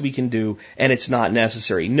the best we can do, and it's not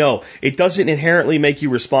necessary. No, it doesn't inherently make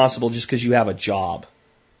you responsible just because you have a job.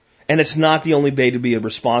 And it's not the only way to be a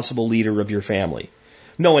responsible leader of your family.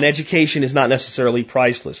 No, an education is not necessarily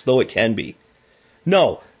priceless, though it can be.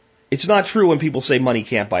 No, it's not true when people say money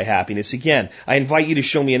can't buy happiness. Again, I invite you to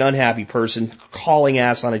show me an unhappy person hauling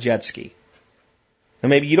ass on a jet ski. Now,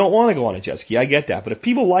 maybe you don't want to go on a jet ski. I get that. But if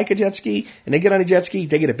people like a jet ski and they get on a jet ski,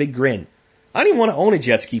 they get a big grin. I don't even want to own a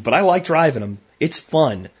jet ski, but I like driving them. It's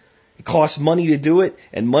fun. It costs money to do it,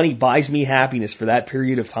 and money buys me happiness for that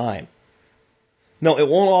period of time. No, it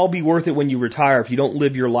won't all be worth it when you retire if you don't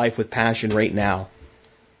live your life with passion right now.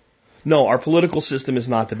 No, our political system is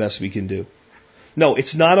not the best we can do. No,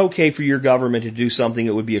 it's not okay for your government to do something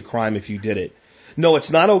that would be a crime if you did it. No,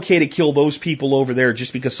 it's not okay to kill those people over there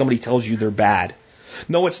just because somebody tells you they're bad.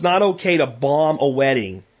 No, it's not okay to bomb a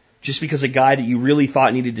wedding just because a guy that you really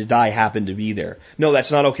thought needed to die happened to be there. No,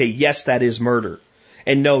 that's not okay. Yes, that is murder.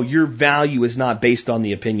 And no, your value is not based on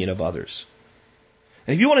the opinion of others.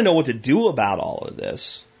 And if you want to know what to do about all of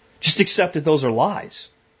this, just accept that those are lies.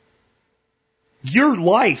 Your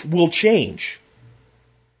life will change.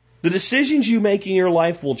 The decisions you make in your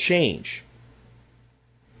life will change.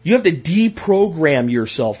 You have to deprogram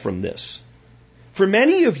yourself from this. For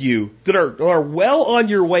many of you that are well on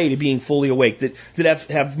your way to being fully awake, that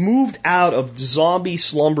have moved out of zombie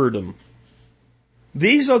slumberdom,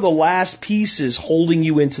 these are the last pieces holding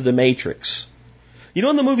you into the Matrix. You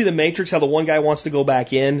know in the movie The Matrix how the one guy wants to go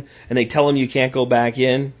back in and they tell him you can't go back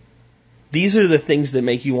in? These are the things that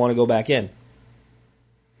make you want to go back in.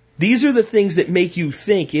 These are the things that make you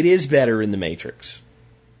think it is better in the Matrix.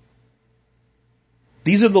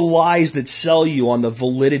 These are the lies that sell you on the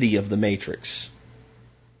validity of the Matrix.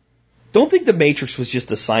 Don't think the Matrix was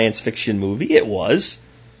just a science fiction movie. It was.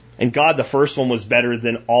 And God, the first one was better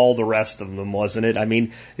than all the rest of them, wasn't it? I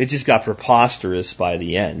mean, it just got preposterous by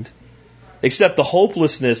the end. Except the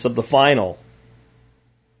hopelessness of the final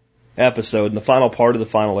episode and the final part of the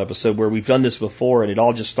final episode where we've done this before and it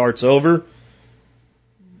all just starts over.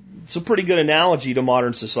 It's a pretty good analogy to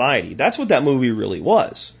modern society. That's what that movie really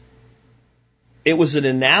was. It was an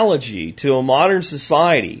analogy to a modern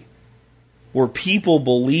society where people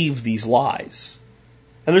believe these lies.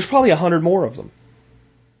 And there's probably 100 more of them.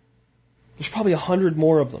 There's probably 100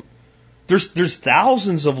 more of them. There's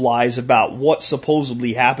thousands of lies about what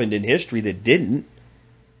supposedly happened in history that didn't.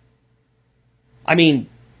 I mean,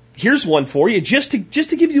 here's one for you, just to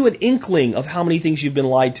give you an inkling of how many things you've been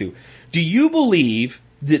lied to. Do you believe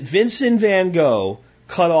that Vincent van Gogh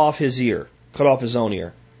cut off his own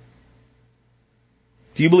ear?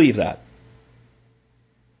 Do you believe that?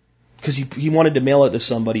 Because he wanted to mail it to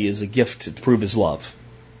somebody as a gift to prove his love.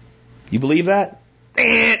 You believe that?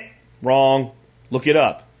 Wrong. Look it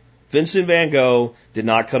up. Vincent van Gogh did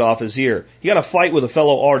not cut off his ear. He got a fight with a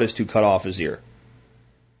fellow artist who cut off his ear.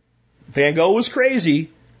 Van Gogh was crazy,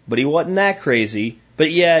 but he wasn't that crazy.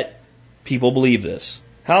 But yet, people believe this.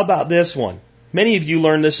 How about this one? Many of you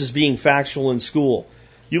learned this as being factual in school.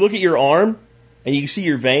 You look at your arm, and you see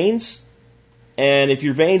your veins. And if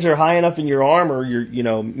your veins are high enough in your arm,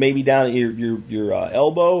 or maybe down at your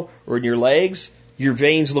elbow or in your legs, your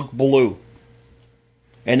veins look blue.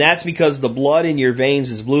 And that's because the blood in your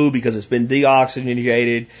veins is blue because it's been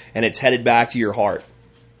deoxygenated and it's headed back to your heart.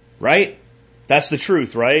 Right? That's the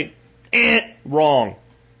truth, right? Wrong.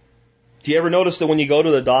 Do you ever notice that when you go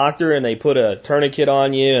to the doctor and they put a tourniquet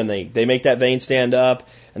on you and they make that vein stand up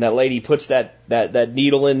and that lady puts that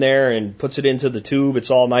needle in there and puts it into the tube,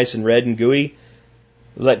 it's all nice and red and gooey?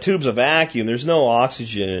 Well, that tube's a vacuum. There's no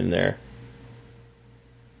oxygen in there.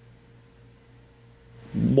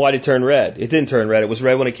 Why did it turn red? It didn't turn red. It was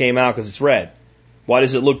red when it came out because it's red. Why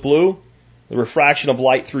does it look blue? The refraction of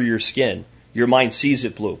light through your skin. Your mind sees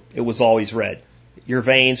it blue. It was always red. Your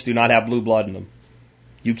veins do not have blue blood in them.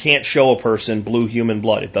 You can't show a person blue human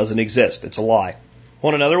blood. It doesn't exist. It's a lie.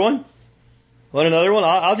 Want another one? Want another one?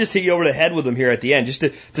 I'll just hit you over the head with them here at the end, just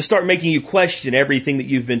to start making you question everything that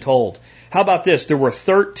you've been told. How about this? There were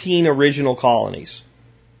 13 original colonies.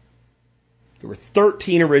 There were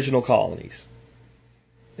 13 original colonies.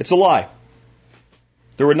 It's a lie.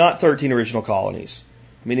 There were not 13 original colonies.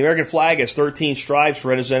 I mean, the American flag has 13 stripes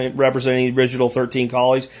representing the original 13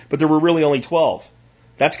 colonies, but there were really only 12.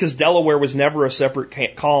 That's because Delaware was never a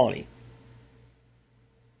separate colony.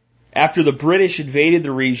 After the British invaded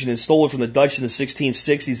the region and stole it from the Dutch in the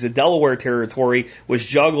 1660s, the Delaware territory was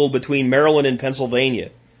juggled between Maryland and Pennsylvania.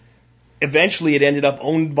 eventually it ended up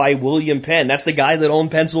owned by William Penn. That's the guy that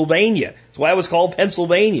owned Pennsylvania. That's why it was called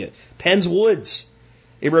Pennsylvania. Penn's Woods.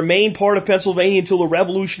 It remained part of Pennsylvania until the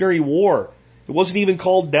Revolutionary War. It wasn't even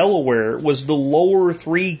called Delaware. It was the lower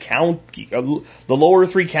three counties.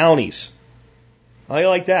 How do you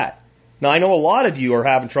like that? Now, I know a lot of you are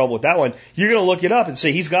having trouble with that one. You're going to look it up and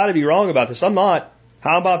say, he's got to be wrong about this. I'm not.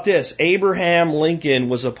 How about this? Abraham Lincoln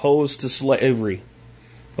was opposed to slavery.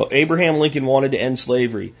 Well, Abraham Lincoln wanted to end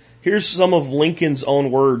slavery. Here's some of Lincoln's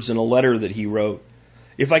own words in a letter that he wrote.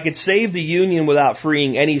 If I could save the Union without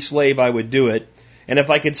freeing any slave, I would do it. And if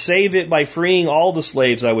I could save it by freeing all the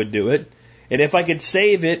slaves, I would do it. And if I could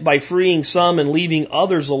save it by freeing some and leaving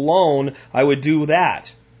others alone, I would do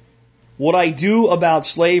that. What I do about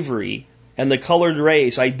slavery and the colored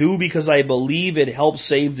race, I do because I believe it helps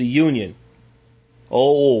save the Union.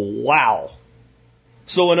 Oh, wow.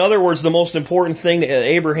 So in other words, the most important thing to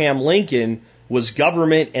Abraham Lincoln was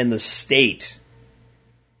government and the state.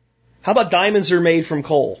 How about diamonds are made from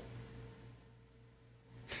coal?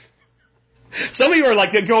 Some of you are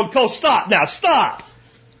like, go, stop now, stop.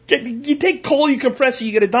 You take coal, you compress it,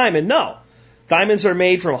 you get a diamond. No. Diamonds are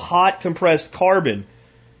made from hot compressed carbon.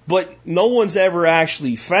 But no one's ever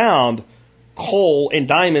actually found coal and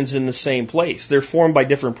diamonds in the same place. They're formed by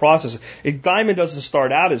different processes. A diamond doesn't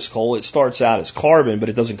start out as coal, it starts out as carbon, but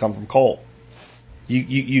it doesn't come from coal.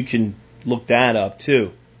 You can look that up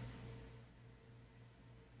too.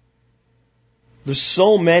 There's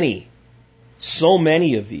so many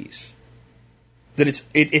of these that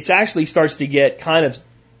it's actually starts to get kind of,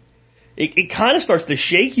 it kind of starts to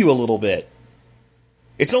shake you a little bit.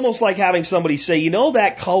 It's almost like having somebody say, you know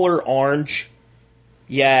that color orange?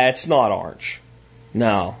 Yeah, it's not orange.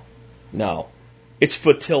 No. It's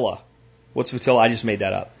Fatilla. What's Fatilla? I just made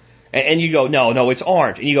that up. And you go, no, it's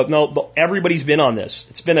orange. And you go, no, everybody's been on this.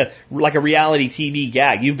 It's been like a reality TV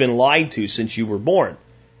gag. You've been lied to since you were born.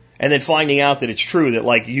 And then finding out that it's true, that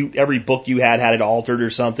like every book you had it altered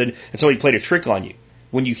or something, and somebody played a trick on you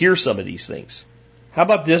when you hear some of these things. How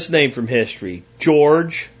about this name from history?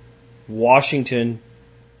 George Washington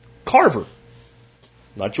Carver.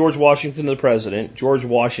 Not George Washington the president, George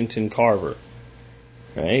Washington Carver.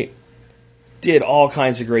 Right? Did all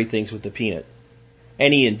kinds of great things with the peanut.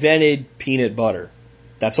 And he invented peanut butter.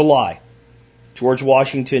 That's a lie. George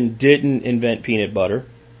Washington didn't invent peanut butter.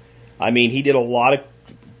 I mean, he did a lot of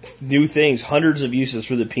new things, hundreds of uses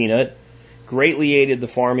for the peanut, greatly aided the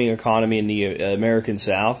farming economy in the American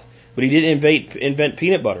South, but he didn't invent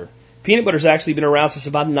peanut butter. Peanut butter's actually been around since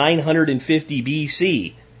about 950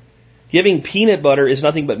 BC. Giving peanut butter is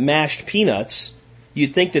nothing but mashed peanuts.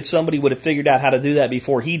 You'd think that somebody would have figured out how to do that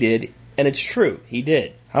before he did, and it's true, he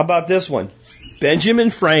did. How about this one? Benjamin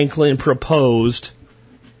Franklin proposed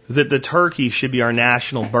that the turkey should be our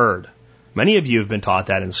national bird. Many of you have been taught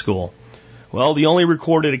that in school. Well, the only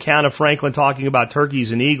recorded account of Franklin talking about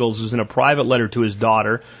turkeys and eagles was in a private letter to his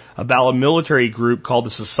daughter about a military group called the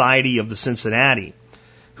Society of the Cincinnati,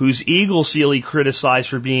 whose eagle seal he criticized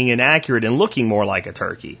for being inaccurate and looking more like a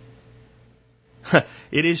turkey.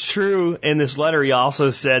 It is true, in this letter he also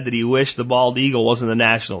said that he wished the bald eagle wasn't the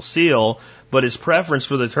national seal, but his preference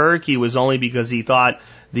for the turkey was only because he thought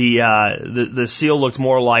the seal looked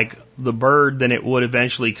more like the bird than it would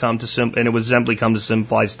eventually come to and it would simply come to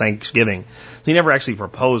symbolize Thanksgiving. So he never actually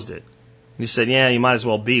proposed it. He said, yeah, you might as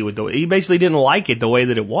well be with he basically didn't like it the way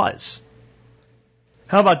that it was.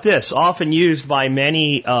 How about this? Often used by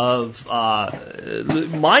many of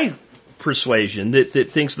my persuasion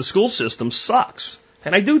that thinks the school system sucks.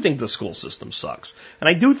 And I do think the school system sucks. And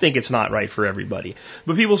I do think it's not right for everybody.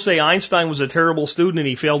 But people say Einstein was a terrible student and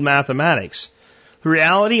he failed mathematics. The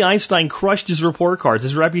reality, Einstein crushed his report cards.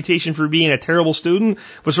 His reputation for being a terrible student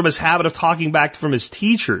was from his habit of talking back from his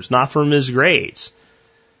teachers, not from his grades.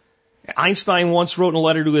 Einstein once wrote in a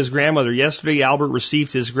letter to his grandmother, yesterday Albert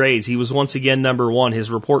received his grades. He was once again number one.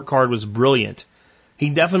 His report card was brilliant. He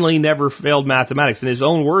definitely never failed mathematics. In his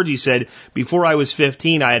own words, he said, before I was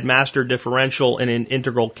 15, I had mastered differential and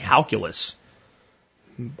integral calculus.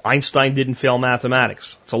 Einstein didn't fail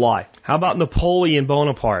mathematics. It's a lie. How about Napoleon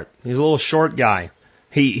Bonaparte? He's a little short guy.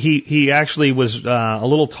 He actually was a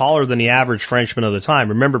little taller than the average Frenchman of the time.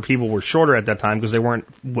 Remember, people were shorter at that time because they weren't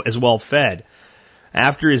as well fed.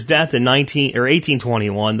 After his death in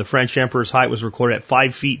 1821, the French emperor's height was recorded at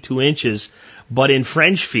 5 feet 2 inches, but in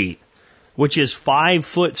French feet, which is 5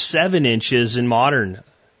 foot 7 inches in modern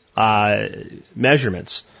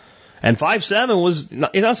measurements. And 5'7" was,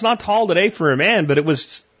 it's not tall today for a man, but it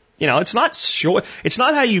was, it's not short. It's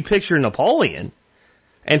not how you picture Napoleon.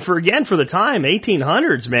 And for the time,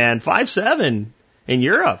 1800s, man, 5'7" in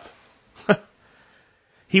Europe.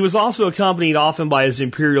 He was also accompanied often by his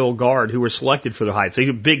Imperial Guard, who were selected for their height. So he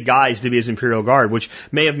had big guys to be his Imperial Guard, which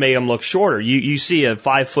may have made him look shorter. You see a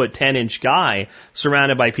 5'10" guy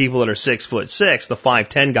surrounded by people that are 6'6". The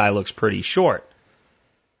 5'10" guy looks pretty short.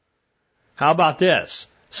 How about this?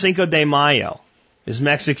 Cinco de Mayo is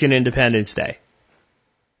Mexican Independence Day.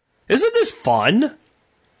 Isn't this fun?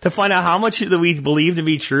 To find out how much that we believe to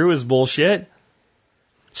be true is bullshit.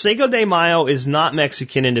 Cinco de Mayo is not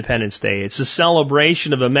Mexican Independence Day. It's a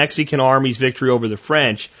celebration of the Mexican Army's victory over the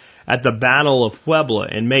French at the Battle of Puebla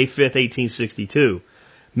in May 5th, 1862.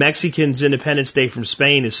 Mexicans' Independence Day from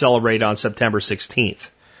Spain is celebrated on September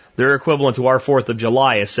 16th. Their equivalent to our 4th of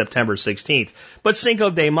July is September 16th. But Cinco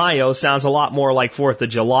de Mayo sounds a lot more like 4th of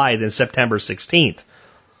July than September 16th.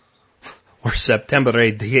 Or September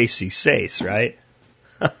 16, right?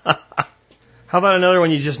 How about another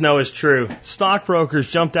one you just know is true? Stockbrokers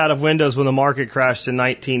jumped out of windows when the market crashed in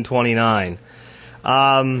 1929.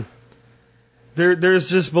 There's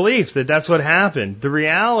this belief that that's what happened. The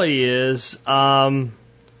reality is,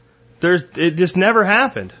 it just never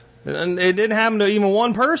happened. And it didn't happen to even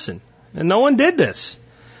one person. And no one did this.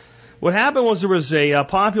 What happened was there was a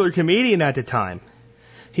popular comedian at the time.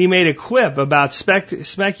 He made a quip about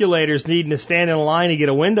speculators needing to stand in line to get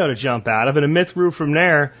a window to jump out of, and a myth grew from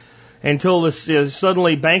there until this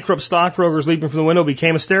suddenly bankrupt stockbrokers leaping from the window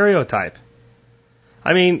became a stereotype.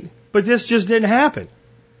 I mean, but this just didn't happen.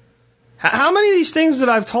 How many of these things that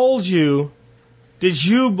I've told you did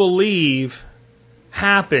you believe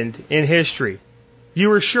happened in history? You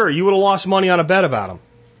were sure. You would have lost money on a bet about them.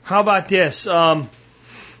 How about this? You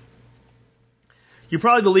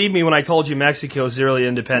probably believed me when I told you Mexico's early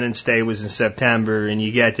Independence Day was in September, and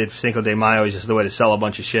you get that Cinco de Mayo is just the way to sell a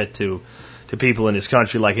bunch of shit to people in this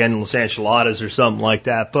country, like endless enchiladas or something like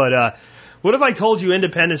that. But what if I told you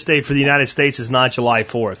Independence Day for the United States is not July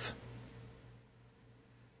 4th?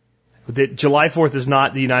 That July 4th is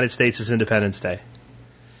not the United States' Independence Day.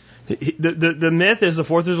 The myth is the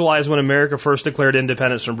 4th of July is when America first declared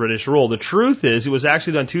independence from British rule. The truth is it was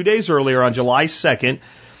actually done 2 days earlier on July 2nd.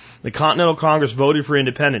 The Continental Congress voted for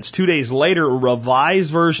independence. 2 days later, a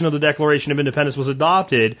revised version of the Declaration of Independence was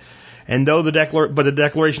adopted. And though the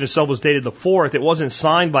Declaration itself was dated the 4th, it wasn't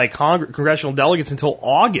signed by congressional delegates until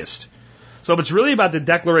August. So if it's really about the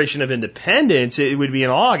Declaration of Independence, it would be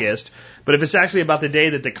in August. But if it's actually about the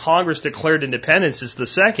day that the Congress declared independence, it's the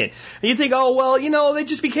 2nd. And you think, oh, well, they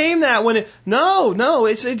just became that when No,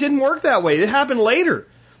 it didn't work that way. It happened later.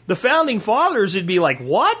 The Founding Fathers would be like,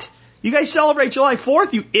 what? You guys celebrate July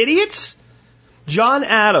 4th, you idiots? John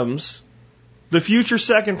Adams, the future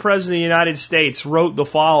second president of the United States, wrote the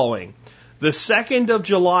following. The 2nd of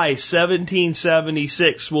July,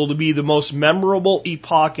 1776, will be the most memorable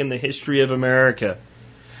epoch in the history of America.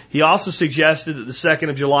 He also suggested that the 2nd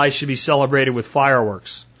of July should be celebrated with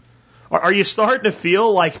fireworks. Are you starting to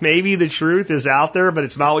feel like maybe the truth is out there, but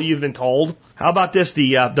it's not what you've been told? How about this?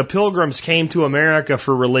 The Pilgrims came to America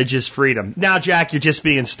for religious freedom. Now, Jack, you're just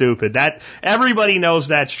being stupid. That everybody knows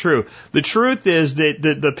that's true. The truth is that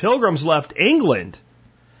the Pilgrims left England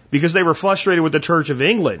because they were frustrated with the Church of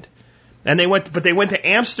England, and they went to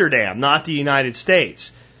Amsterdam, not the United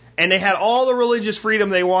States, and they had all the religious freedom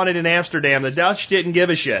they wanted in Amsterdam. The Dutch didn't give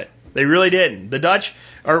a shit. They really didn't. The Dutch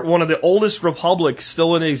are one of the oldest republics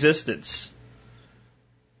still in existence.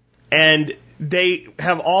 And they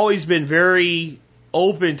have always been very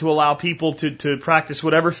open to allow people to practice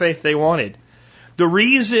whatever faith they wanted. The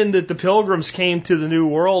reason that the Pilgrims came to the New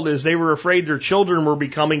World is they were afraid their children were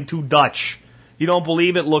becoming too Dutch. You don't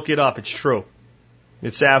believe it? Look it up. It's true.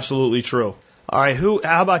 It's absolutely true. All right,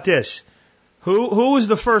 how about this? Who was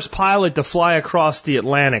the first pilot to fly across the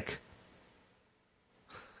Atlantic?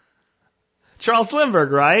 Charles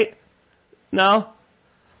Lindbergh, right? No.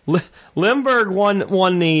 Lindbergh won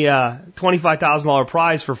the $25,000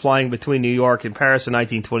 prize for flying between New York and Paris in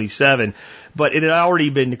 1927, but it had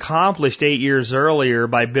already been accomplished 8 years earlier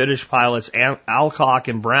by British pilots Alcock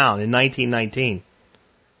and Brown in 1919.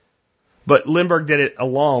 But Lindbergh did it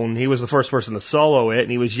alone. He was the first person to solo it,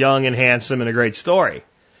 and he was young and handsome and a great story.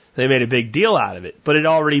 They made a big deal out of it, but it had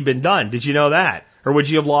already been done. Did you know that? Or would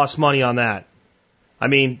you have lost money on that? I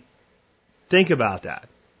mean, think about that.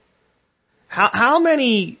 How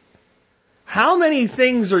many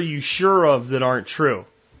things are you sure of that aren't true?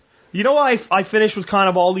 You know why I finished with kind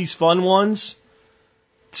of all these fun ones?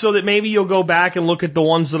 So that maybe you'll go back and look at the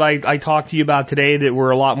ones that I talked to you about today that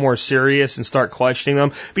were a lot more serious and start questioning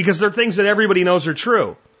them. Because they're things that everybody knows are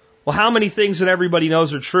true. Well, how many things that everybody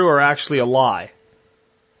knows are true are actually a lie?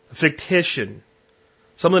 A fictition.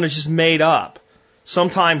 Something that's just made up.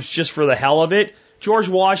 Sometimes just for the hell of it. George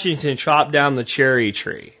Washington chopped down the cherry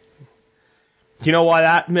tree. Do you know why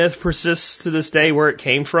that myth persists to this day, where it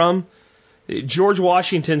came from? George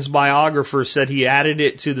Washington's biographer said he added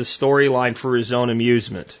it to the storyline for his own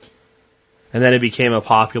amusement. And then it became a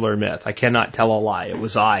popular myth. I cannot tell a lie. It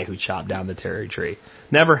was I who chopped down the cherry tree.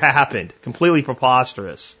 Never happened. Completely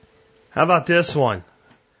preposterous. How about this one?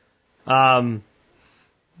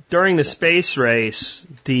 During the space race,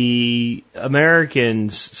 the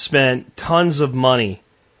Americans spent tons of money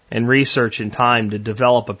and research and time to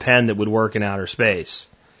develop a pen that would work in outer space.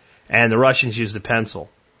 And the Russians used a pencil.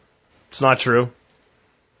 It's not true.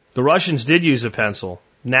 The Russians did use a pencil.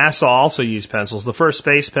 NASA also used pencils. The first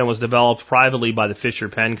space pen was developed privately by the Fisher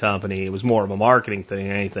Pen Company. It was more of a marketing thing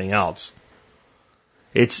than anything else.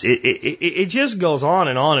 It just goes on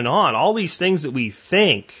and on and on. All these things that we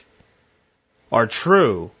think are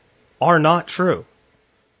true are not true.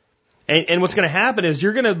 And what's going to happen is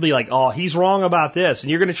you're going to be like, oh, he's wrong about this, and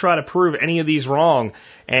you're going to try to prove any of these wrong.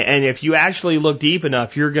 And if you actually look deep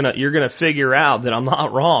enough, you're going to figure out that I'm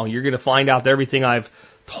not wrong. You're going to find out that everything I've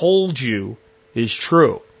told you is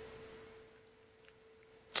true.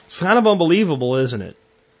 It's kind of unbelievable, isn't it?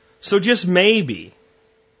 So just maybe,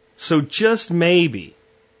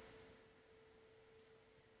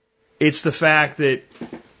 it's the fact that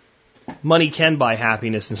money can buy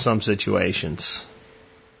happiness in some situations.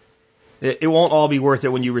 It won't all be worth it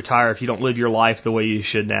when you retire if you don't live your life the way you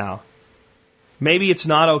should now. Maybe it's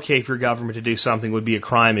not okay for government to do something would be a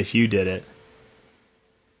crime if you did it.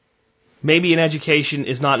 Maybe an education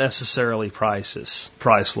is not necessarily priceless.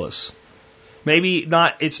 Maybe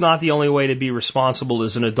it's not the only way to be responsible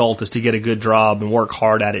as an adult is to get a good job and work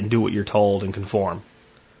hard at it and do what you're told and conform.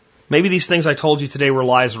 Maybe these things I told you today were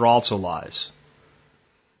lies are also lies.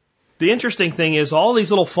 The interesting thing is all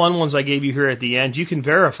these little fun ones I gave you here at the end, you can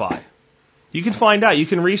verify. You can find out. You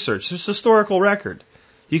can research. There's historical record.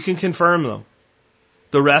 You can confirm them.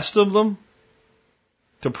 The rest of them,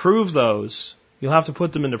 to prove those, you'll have to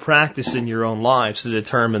put them into practice in your own lives to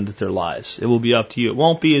determine that they're lies. It will be up to you. It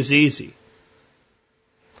won't be as easy.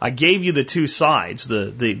 I gave you the two sides,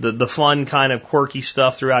 the fun kind of quirky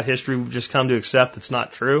stuff throughout history we've just come to accept that's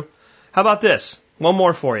not true. How about this? One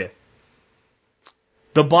more for you.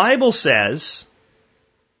 The Bible says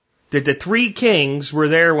that the three kings were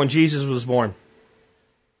there when Jesus was born.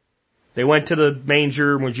 They went to the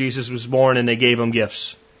manger when Jesus was born and they gave him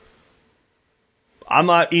gifts. I'm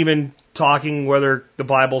not even talking whether the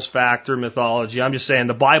Bible's fact or mythology. I'm just saying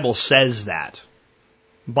the Bible says that.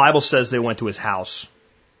 The Bible says they went to his house.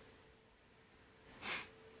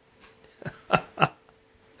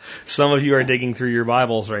 Some of you are digging through your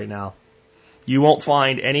Bibles right now. You won't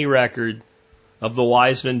find any record of the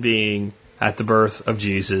wise men being at the birth of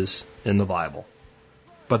Jesus in the Bible.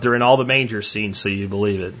 But they're in all the manger scenes, so you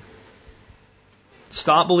believe it.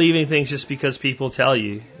 Stop believing things just because people tell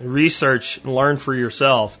you. Research and learn for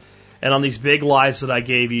yourself. And on these big lies that I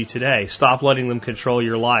gave you today, stop letting them control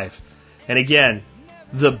your life. And again,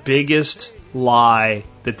 the biggest lie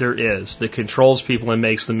that there is that controls people and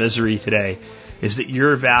makes them misery today is that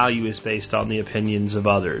your value is based on the opinions of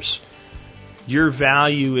others. Your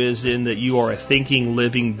value is in that you are a thinking,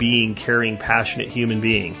 living being, caring, passionate human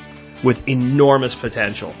being with enormous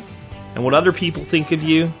potential. And what other people think of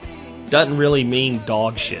you doesn't really mean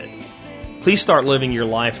dog shit. Please start living your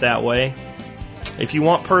life that way. If you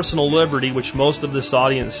want personal liberty, which most of this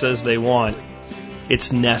audience says they want,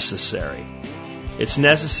 it's necessary. It's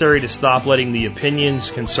necessary to stop letting the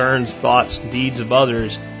opinions, concerns, thoughts, deeds of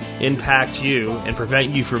others impact you and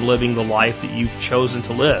prevent you from living the life that you've chosen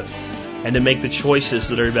to live, and to make the choices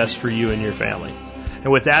that are best for you and your family.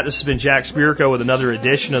 And with that, this has been Jack Spirko with another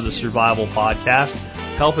edition of the Survival Podcast,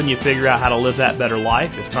 helping you figure out how to live that better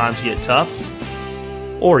life if times get tough,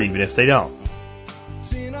 or even if they don't.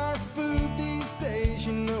 It's in our food these days,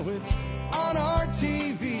 you know it's on our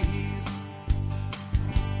TVs.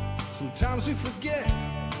 Sometimes we forget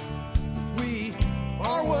we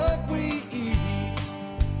are what we eat.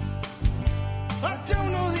 I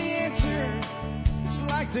don't know the answer. It's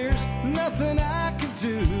like there's nothing I can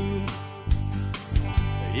do.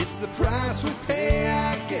 It's the price we pay,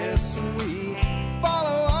 I guess, and we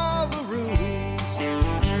follow all the rules.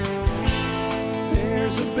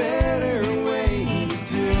 There's a better way to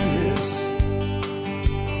do this.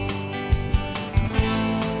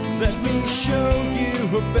 Let me show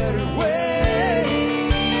you a better way.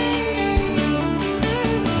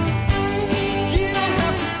 You don't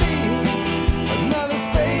have to be another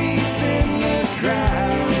face in the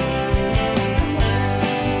crowd.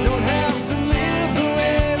 You don't have to live the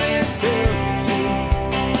way they tell you to.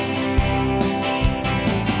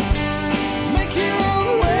 Make your own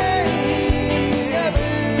way, and the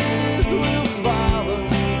others will follow.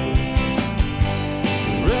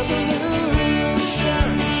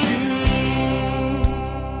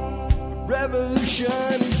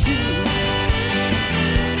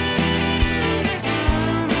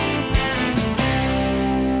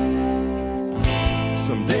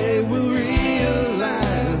 Someday we'll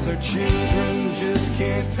realize our children just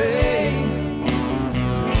can't pay.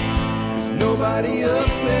 'Cause nobody up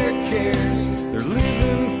there cares. They're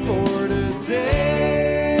living for today.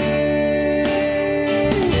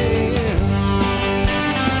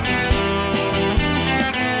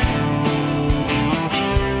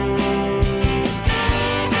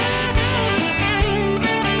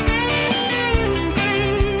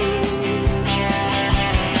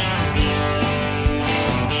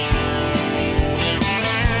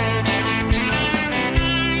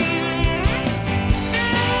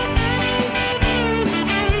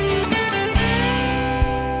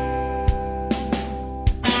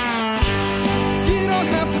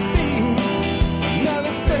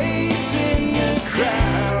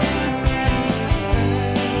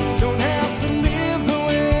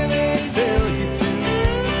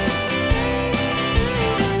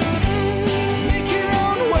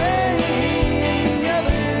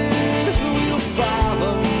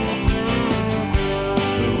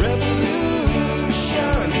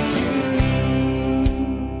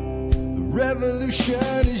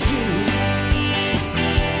 Revolution is you.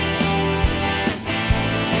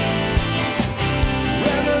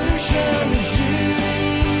 Revolution is you.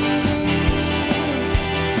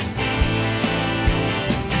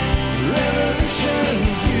 Revolution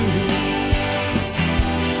is you.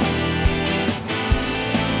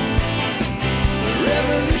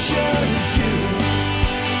 Revolution is you.